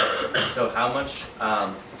product? So how much,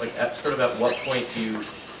 at what point do you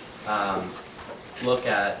look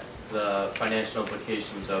at the financial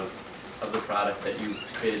implications of the product that you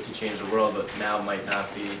created to change the world, but now might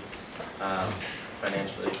not be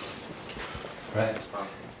financially responsible?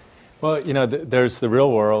 Well, there's the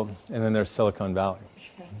real world, and then there's Silicon Valley.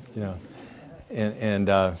 And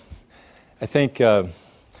I think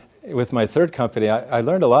with my third company, I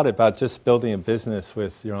learned a lot about just building a business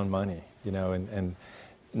with your own money, and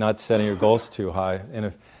not setting your goals too high.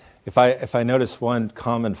 And if I notice one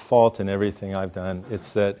common fault in everything I've done,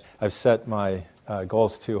 it's that I've set my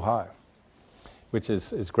goals too high, which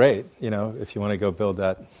is great, if you want to go build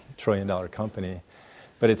that $1 trillion company.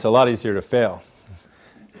 But it's a lot easier to fail.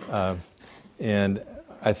 And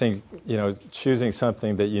I think, choosing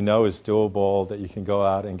something that is doable, that you can go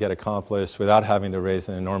out and get accomplished without having to raise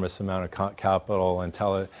an enormous amount of capital and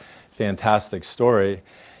tell a fantastic story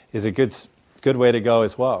is a good way to go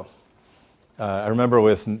as well. I remember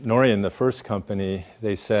with Norian, the first company,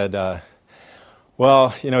 they said, it's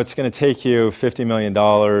going to take you $50 million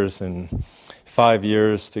and 5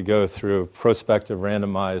 years to go through prospective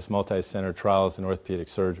randomized multi-center trials in orthopedic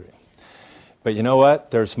surgery. But you know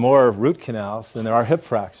what? There's more root canals than there are hip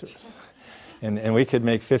fractures. And we could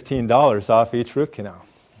make $15 off each root canal.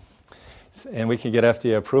 And we could get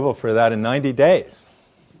FDA approval for that in 90 days.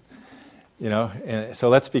 And so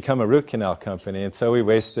let's become a root canal company. And so we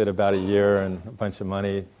wasted about a year and a bunch of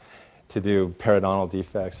money to do periodontal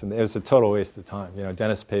defects. And it was a total waste of time.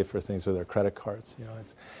 Dentists pay for things with their credit cards.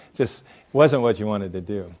 It just wasn't what you wanted to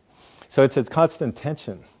do. So it's a constant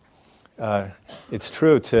tension. It's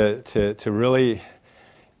true to really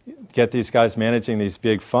get these guys managing these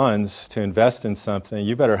big funds to invest in something.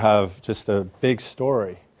 You better have just a big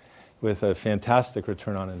story with a fantastic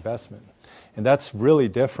return on investment. And that's really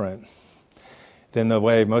different than the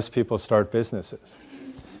way most people start businesses.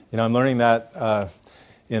 I'm learning that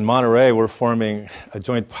in Monterey, we're forming a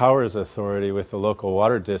joint powers authority with the local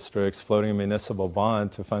water districts, floating a municipal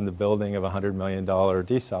bond to fund the building of a $100 million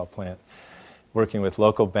desal plant, working with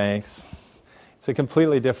local banks. It's a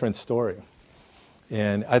completely different story.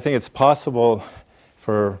 And I think it's possible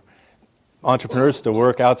for entrepreneurs to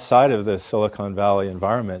work outside of the Silicon Valley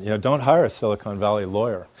environment. Don't hire a Silicon Valley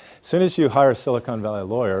lawyer. As soon as you hire a Silicon Valley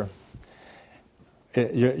lawyer,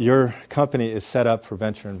 your company is set up for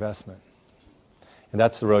venture investment. And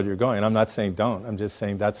that's the road you're going. And I'm not saying don't. I'm just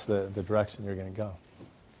saying that's the direction you're going to go.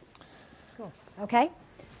 Cool. Okay.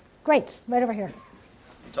 Great. Right over here.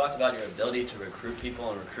 You talked about your ability to recruit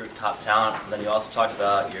people and recruit top talent. And then you also talked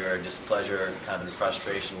about your displeasure, kind of the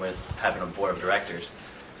frustration with having a board of directors.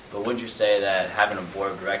 But wouldn't you say that having a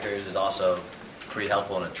board of directors is also pretty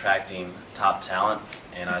helpful in attracting top talent?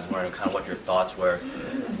 And I was wondering kind of what your thoughts were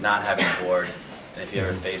not having a board, and if you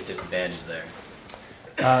ever faced disadvantages there.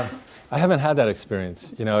 I haven't had that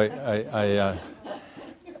experience.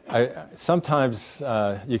 Sometimes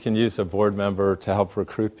you can use a board member to help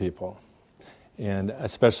recruit people. And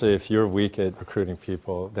especially if you're weak at recruiting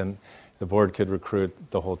people, then the board could recruit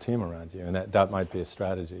the whole team around you. And that might be a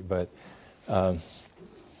strategy. But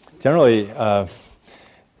generally,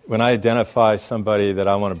 when I identify somebody that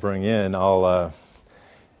I want to bring in, I'll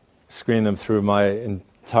screen them through my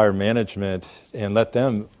entire management and let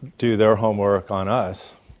them do their homework on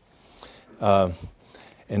us.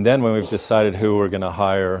 And then when we've decided who we're going to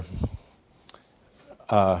hire,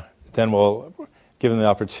 then we'll give them the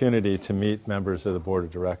opportunity to meet members of the board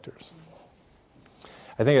of directors.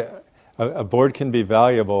 I think a board can be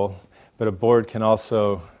valuable, but a board can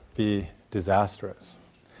also be disastrous,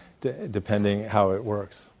 depending how it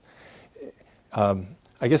works.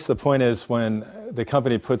 I guess the point is when the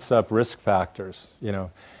company puts up risk factors,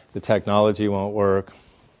 the technology won't work,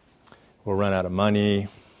 we'll run out of money,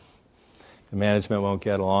 the management won't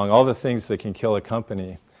get along, all the things that can kill a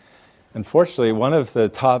company. Unfortunately, one of the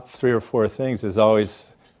top 3 or 4 things is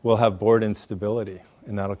always we'll have board instability,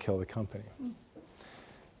 and that'll kill the company.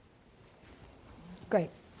 Great.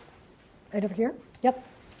 Right over here. Yep.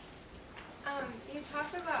 You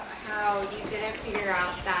talked about how you didn't figure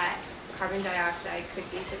out that carbon dioxide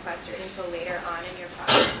could be sequestered until later on in your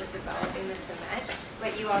process of developing the cement,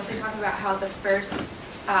 but you also talked about how the first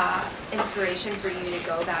inspiration for you to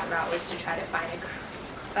go that route was to try to find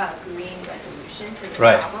a green resolution to this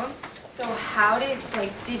problem. So how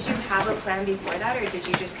did you have a plan before that, or did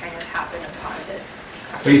you just kind of happen upon this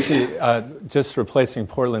We see just replacing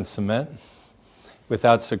Portland cement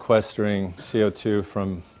without sequestering CO2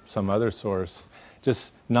 from some other source,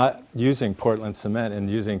 just not using Portland cement and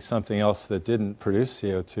using something else that didn't produce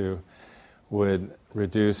CO2 would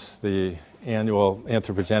reduce the annual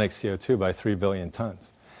anthropogenic CO2 by 3 billion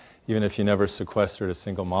tons, even if you never sequestered a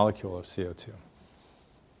single molecule of CO2.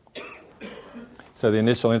 So the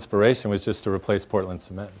initial inspiration was just to replace Portland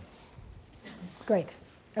cement. Great.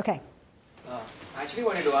 Okay. I actually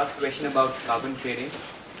wanted to ask a question about carbon trading.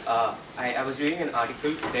 I was reading an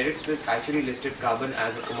article. Credit Suisse actually listed carbon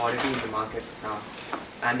as a commodity in the market now,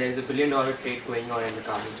 and there's $1 billion trade going on in the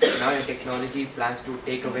carbon. Now your technology plans to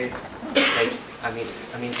take away, it's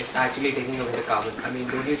actually taking away the carbon.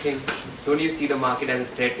 Don't you see the market as a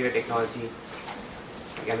threat to your technology?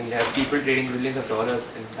 There are people trading billions of dollars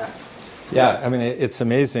in that. Yeah, it's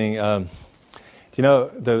amazing.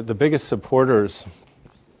 The biggest supporters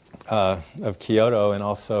of Kyoto and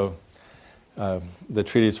also the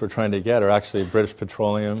treaties we're trying to get are actually British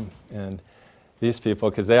Petroleum and these people,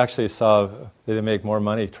 because they actually saw that they make more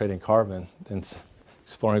money trading carbon than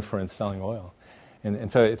exploring for and selling oil. And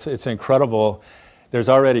so it's incredible. There's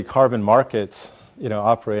already carbon markets,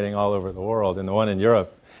 operating all over the world, and the one in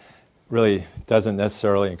Europe really doesn't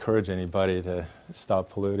necessarily encourage anybody to stop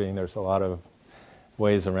polluting. There's a lot of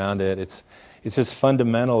ways around it. It's just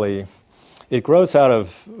fundamentally, it grows out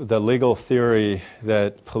of the legal theory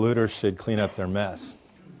that polluters should clean up their mess.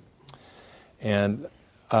 And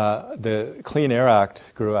the Clean Air Act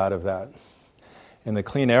grew out of that. And the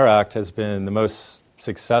Clean Air Act has been the most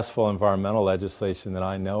successful environmental legislation that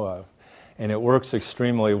I know of. And it works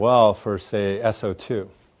extremely well for, say, SO2.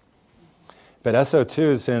 But SO2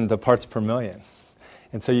 is in the parts per million.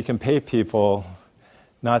 And so you can pay people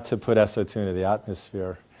not to put SO2 into the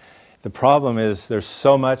atmosphere. The problem is there's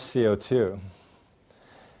so much CO2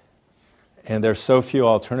 and there's so few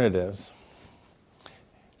alternatives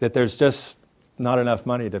that there's just not enough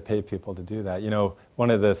money to pay people to do that.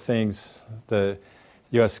 One of the things the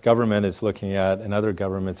U.S. government is looking at and other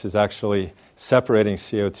governments is actually separating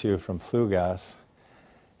CO2 from flue gas.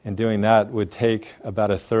 And doing that would take about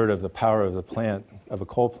a third of the power of the plant, of a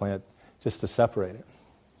coal plant, just to separate it.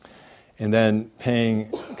 And then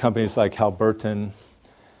paying companies like Halliburton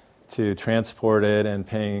to transport it and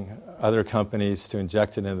paying other companies to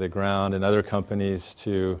inject it into the ground and other companies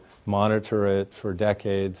to monitor it for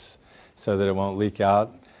decades so that it won't leak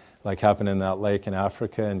out, like happened in that lake in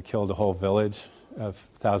Africa and killed a whole village of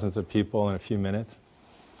thousands of people in a few minutes,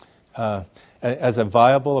 as a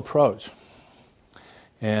viable approach.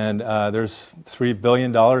 And there's $3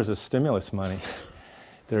 billion of stimulus money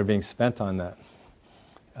that are being spent on that.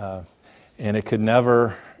 And it could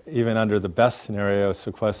never, even under the best scenario,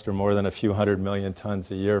 sequester more than a few 100 million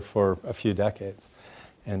tons a year for a few decades,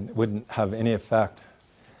 and wouldn't have any effect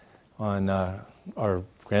on our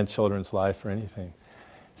grandchildren's life or anything.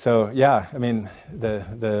 So yeah,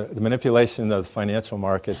 the manipulation of the financial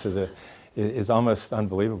markets is almost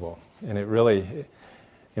unbelievable, and it really,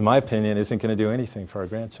 in my opinion, isn't going to do anything for our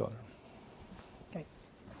grandchildren.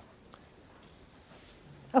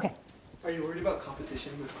 Okay. Are you worried about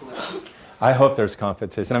competition with Kalera? I hope there's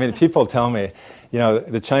competition. People tell me,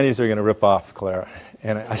 the Chinese are going to rip off Kalera.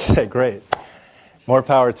 And I say, great. More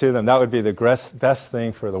power to them. That would be the best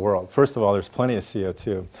thing for the world. First of all, there's plenty of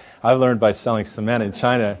CO2. I've learned by selling cement in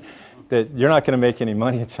China that you're not going to make any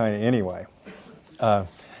money in China anyway. I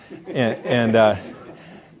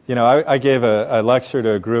gave a lecture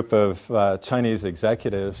to a group of Chinese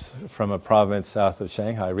executives from a province south of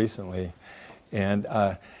Shanghai recently, and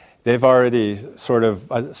they've already sort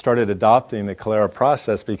of started adopting the Kalera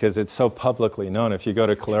process because it's so publicly known. If you go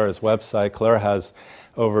to Kalera's website, Kalera has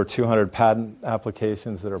over 200 patent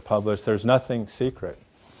applications that are published. There's nothing secret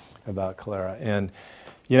about Kalera. And,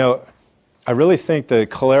 I really think that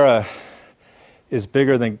Kalera is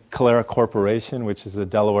bigger than Kalera Corporation, which is the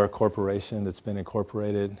Delaware corporation that's been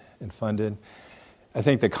incorporated and funded. I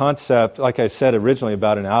think the concept, like I said originally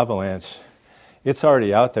about an avalanche, it's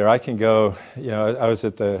already out there. I can go, I was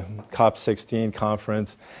at the COP16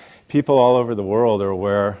 conference. People all over the world are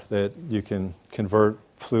aware that you can convert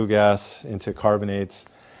flue gas into carbonates,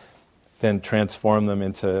 then transform them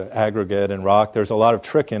into aggregate and rock. There's a lot of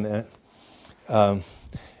trick in it.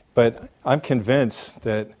 But I'm convinced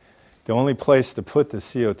that the only place to put the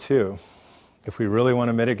CO2, if we really want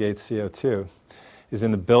to mitigate CO2, is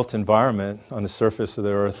in the built environment on the surface of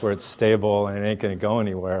the Earth where it's stable and it ain't going to go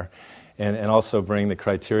anywhere, and also bring the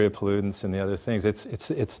criteria pollutants and the other things.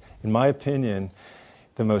 It's in my opinion,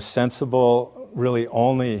 the most sensible, really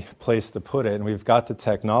only place to put it, and we've got the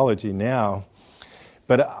technology now.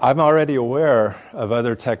 But I'm already aware of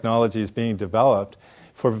other technologies being developed,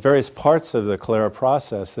 for various parts of the cholera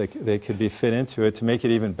process, they could be fit into it to make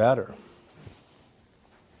it even better.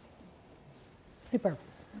 Super.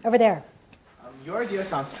 Over there. Your idea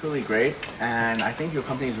sounds truly great, and I think your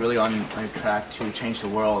company is really on a track to change the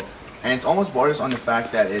world. And it's almost borders on the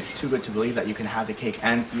fact that it's too good to believe that you can have the cake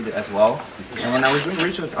and eat it as well. And when I was doing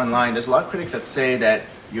research online, there's a lot of critics that say that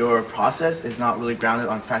your process is not really grounded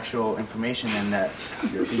on factual information and that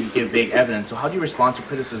you give vague evidence. So how do you respond to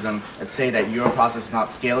criticism that say that your process is not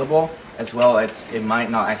scalable as well as it might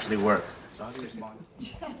not actually work? So how do you respond?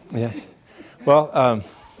 Yeah. Well,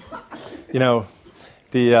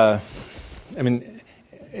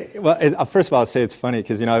 first of all, I'll say it's funny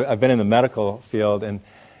because, I've been in the medical field, and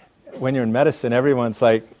when you're in medicine, everyone's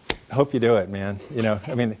like, I hope you do it, man.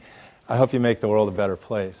 I hope you make the world a better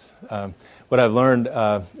place. What I've learned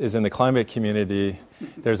is in the climate community,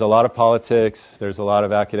 there's a lot of politics, there's a lot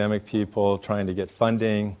of academic people trying to get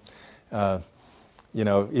funding.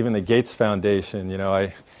 Even the Gates Foundation,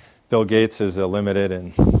 Bill Gates is a limited,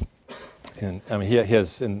 and he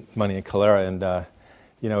has money in cholera, and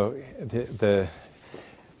the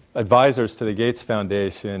advisors to the Gates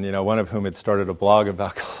Foundation, one of whom had started a blog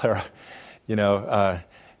about cholera,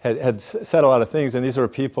 had said a lot of things, and these were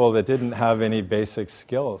people that didn't have any basic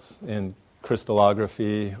skills in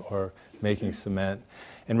crystallography or making cement,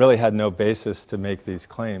 and really had no basis to make these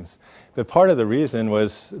claims. But part of the reason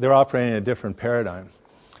was they're operating in a different paradigm.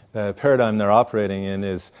 The paradigm they're operating in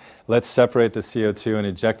is, let's separate the CO2 and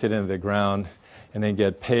inject it into the ground and then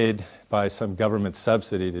get paid by some government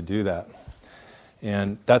subsidy to do that.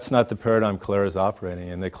 And that's not the paradigm cholera is operating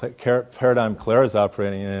in. The paradigm cholera is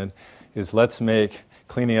operating in is, let's make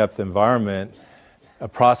cleaning up the environment a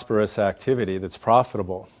prosperous activity that's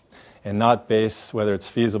profitable, and not base whether it's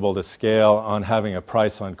feasible to scale on having a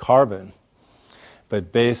price on carbon,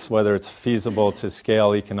 but base whether it's feasible to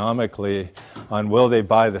scale economically on will they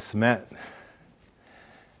buy the cement.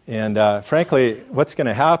 And frankly, what's going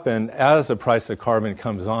to happen as the price of carbon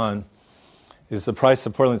comes on is the price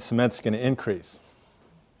of Portland cement is going to increase.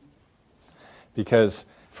 Because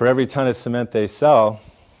for every ton of cement they sell,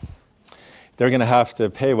 they're going to have to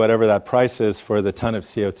pay whatever that price is for the ton of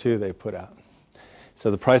CO2 they put out. So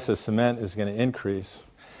the price of cement is going to increase.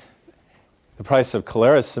 The price of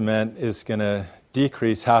cholera cement is going to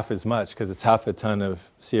decrease half as much because it's half a ton of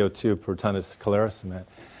CO2 per ton of cholera cement.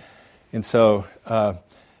 And so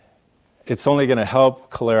it's only going to help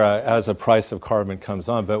cholera as a price of carbon comes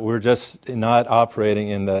on, but we're just not operating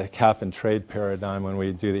in the cap and trade paradigm when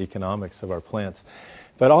we do the economics of our plants.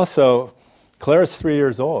 But also, cholera is 3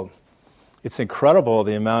 years old. It's incredible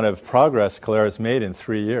the amount of progress cholera has made in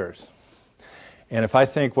 3 years. And if I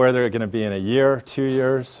think where they're going to be in a year, 2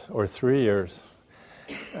 years, or 3 years,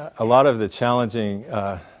 a lot of the challenging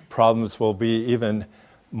problems will be even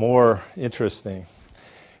more interesting.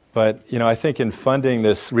 But, I think in funding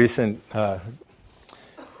this recent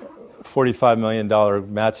 $45 million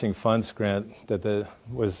matching funds grant that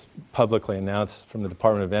was publicly announced from the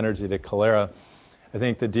Department of Energy to cholera, I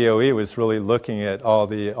think the DOE was really looking at all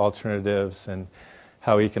the alternatives and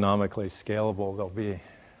how economically scalable they'll be.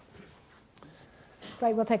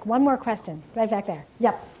 Right, we'll take one more question. Right back there.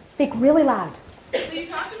 Yep. Speak really loud. So you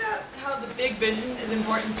talked about how the big vision is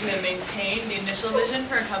important to maintain the initial vision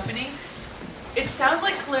for a company. It sounds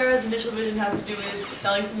like Cholera's initial vision has to do with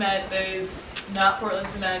selling cement that is not Portland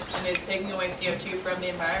cement and is taking away CO2 from the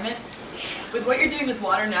environment. With what you're doing with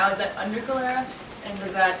water now, is that under Cholera? And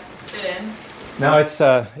does that fit in? No, it's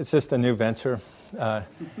just a new venture.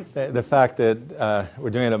 The fact that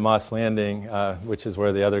we're doing it at Moss Landing, which is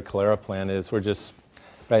where the other cholera plant is, we're just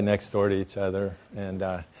right next door to each other. And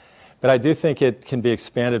but I do think it can be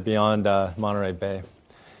expanded beyond Monterey Bay.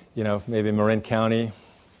 Maybe Marin County,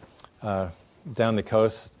 down the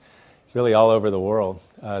coast, really all over the world.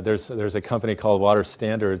 There's a company called Water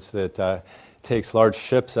Standards that takes large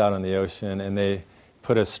ships out on the ocean, and they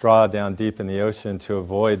put a straw down deep in the ocean to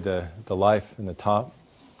avoid the life in the top.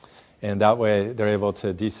 And that way they're able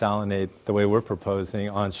to desalinate the way we're proposing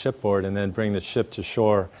on shipboard and then bring the ship to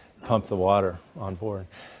shore, pump the water on board.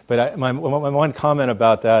 But my one comment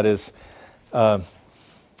about that is, and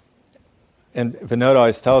Vinod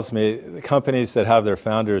always tells me, the companies that have their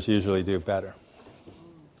founders usually do better.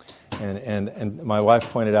 And my wife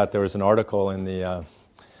pointed out there was an article in the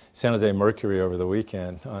San Jose Mercury over the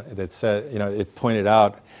weekend that said, it pointed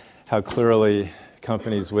out how clearly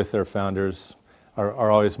companies with their founders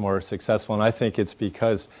are always more successful. And I think it's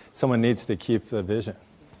because someone needs to keep the vision.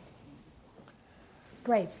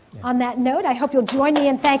 Great. Yeah. On that note, I hope you'll join me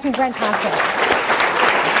in thanking Brent Constance.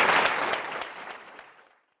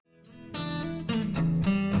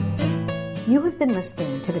 You have been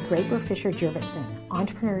listening to the Draper Fisher Jurvetson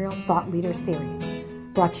Entrepreneurial Thought Leader Series,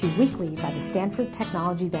 brought to you weekly by the Stanford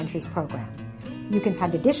Technology Ventures Program. You can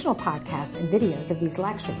find additional podcasts and videos of these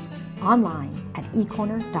lectures online at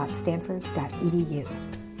ecorner.stanford.edu.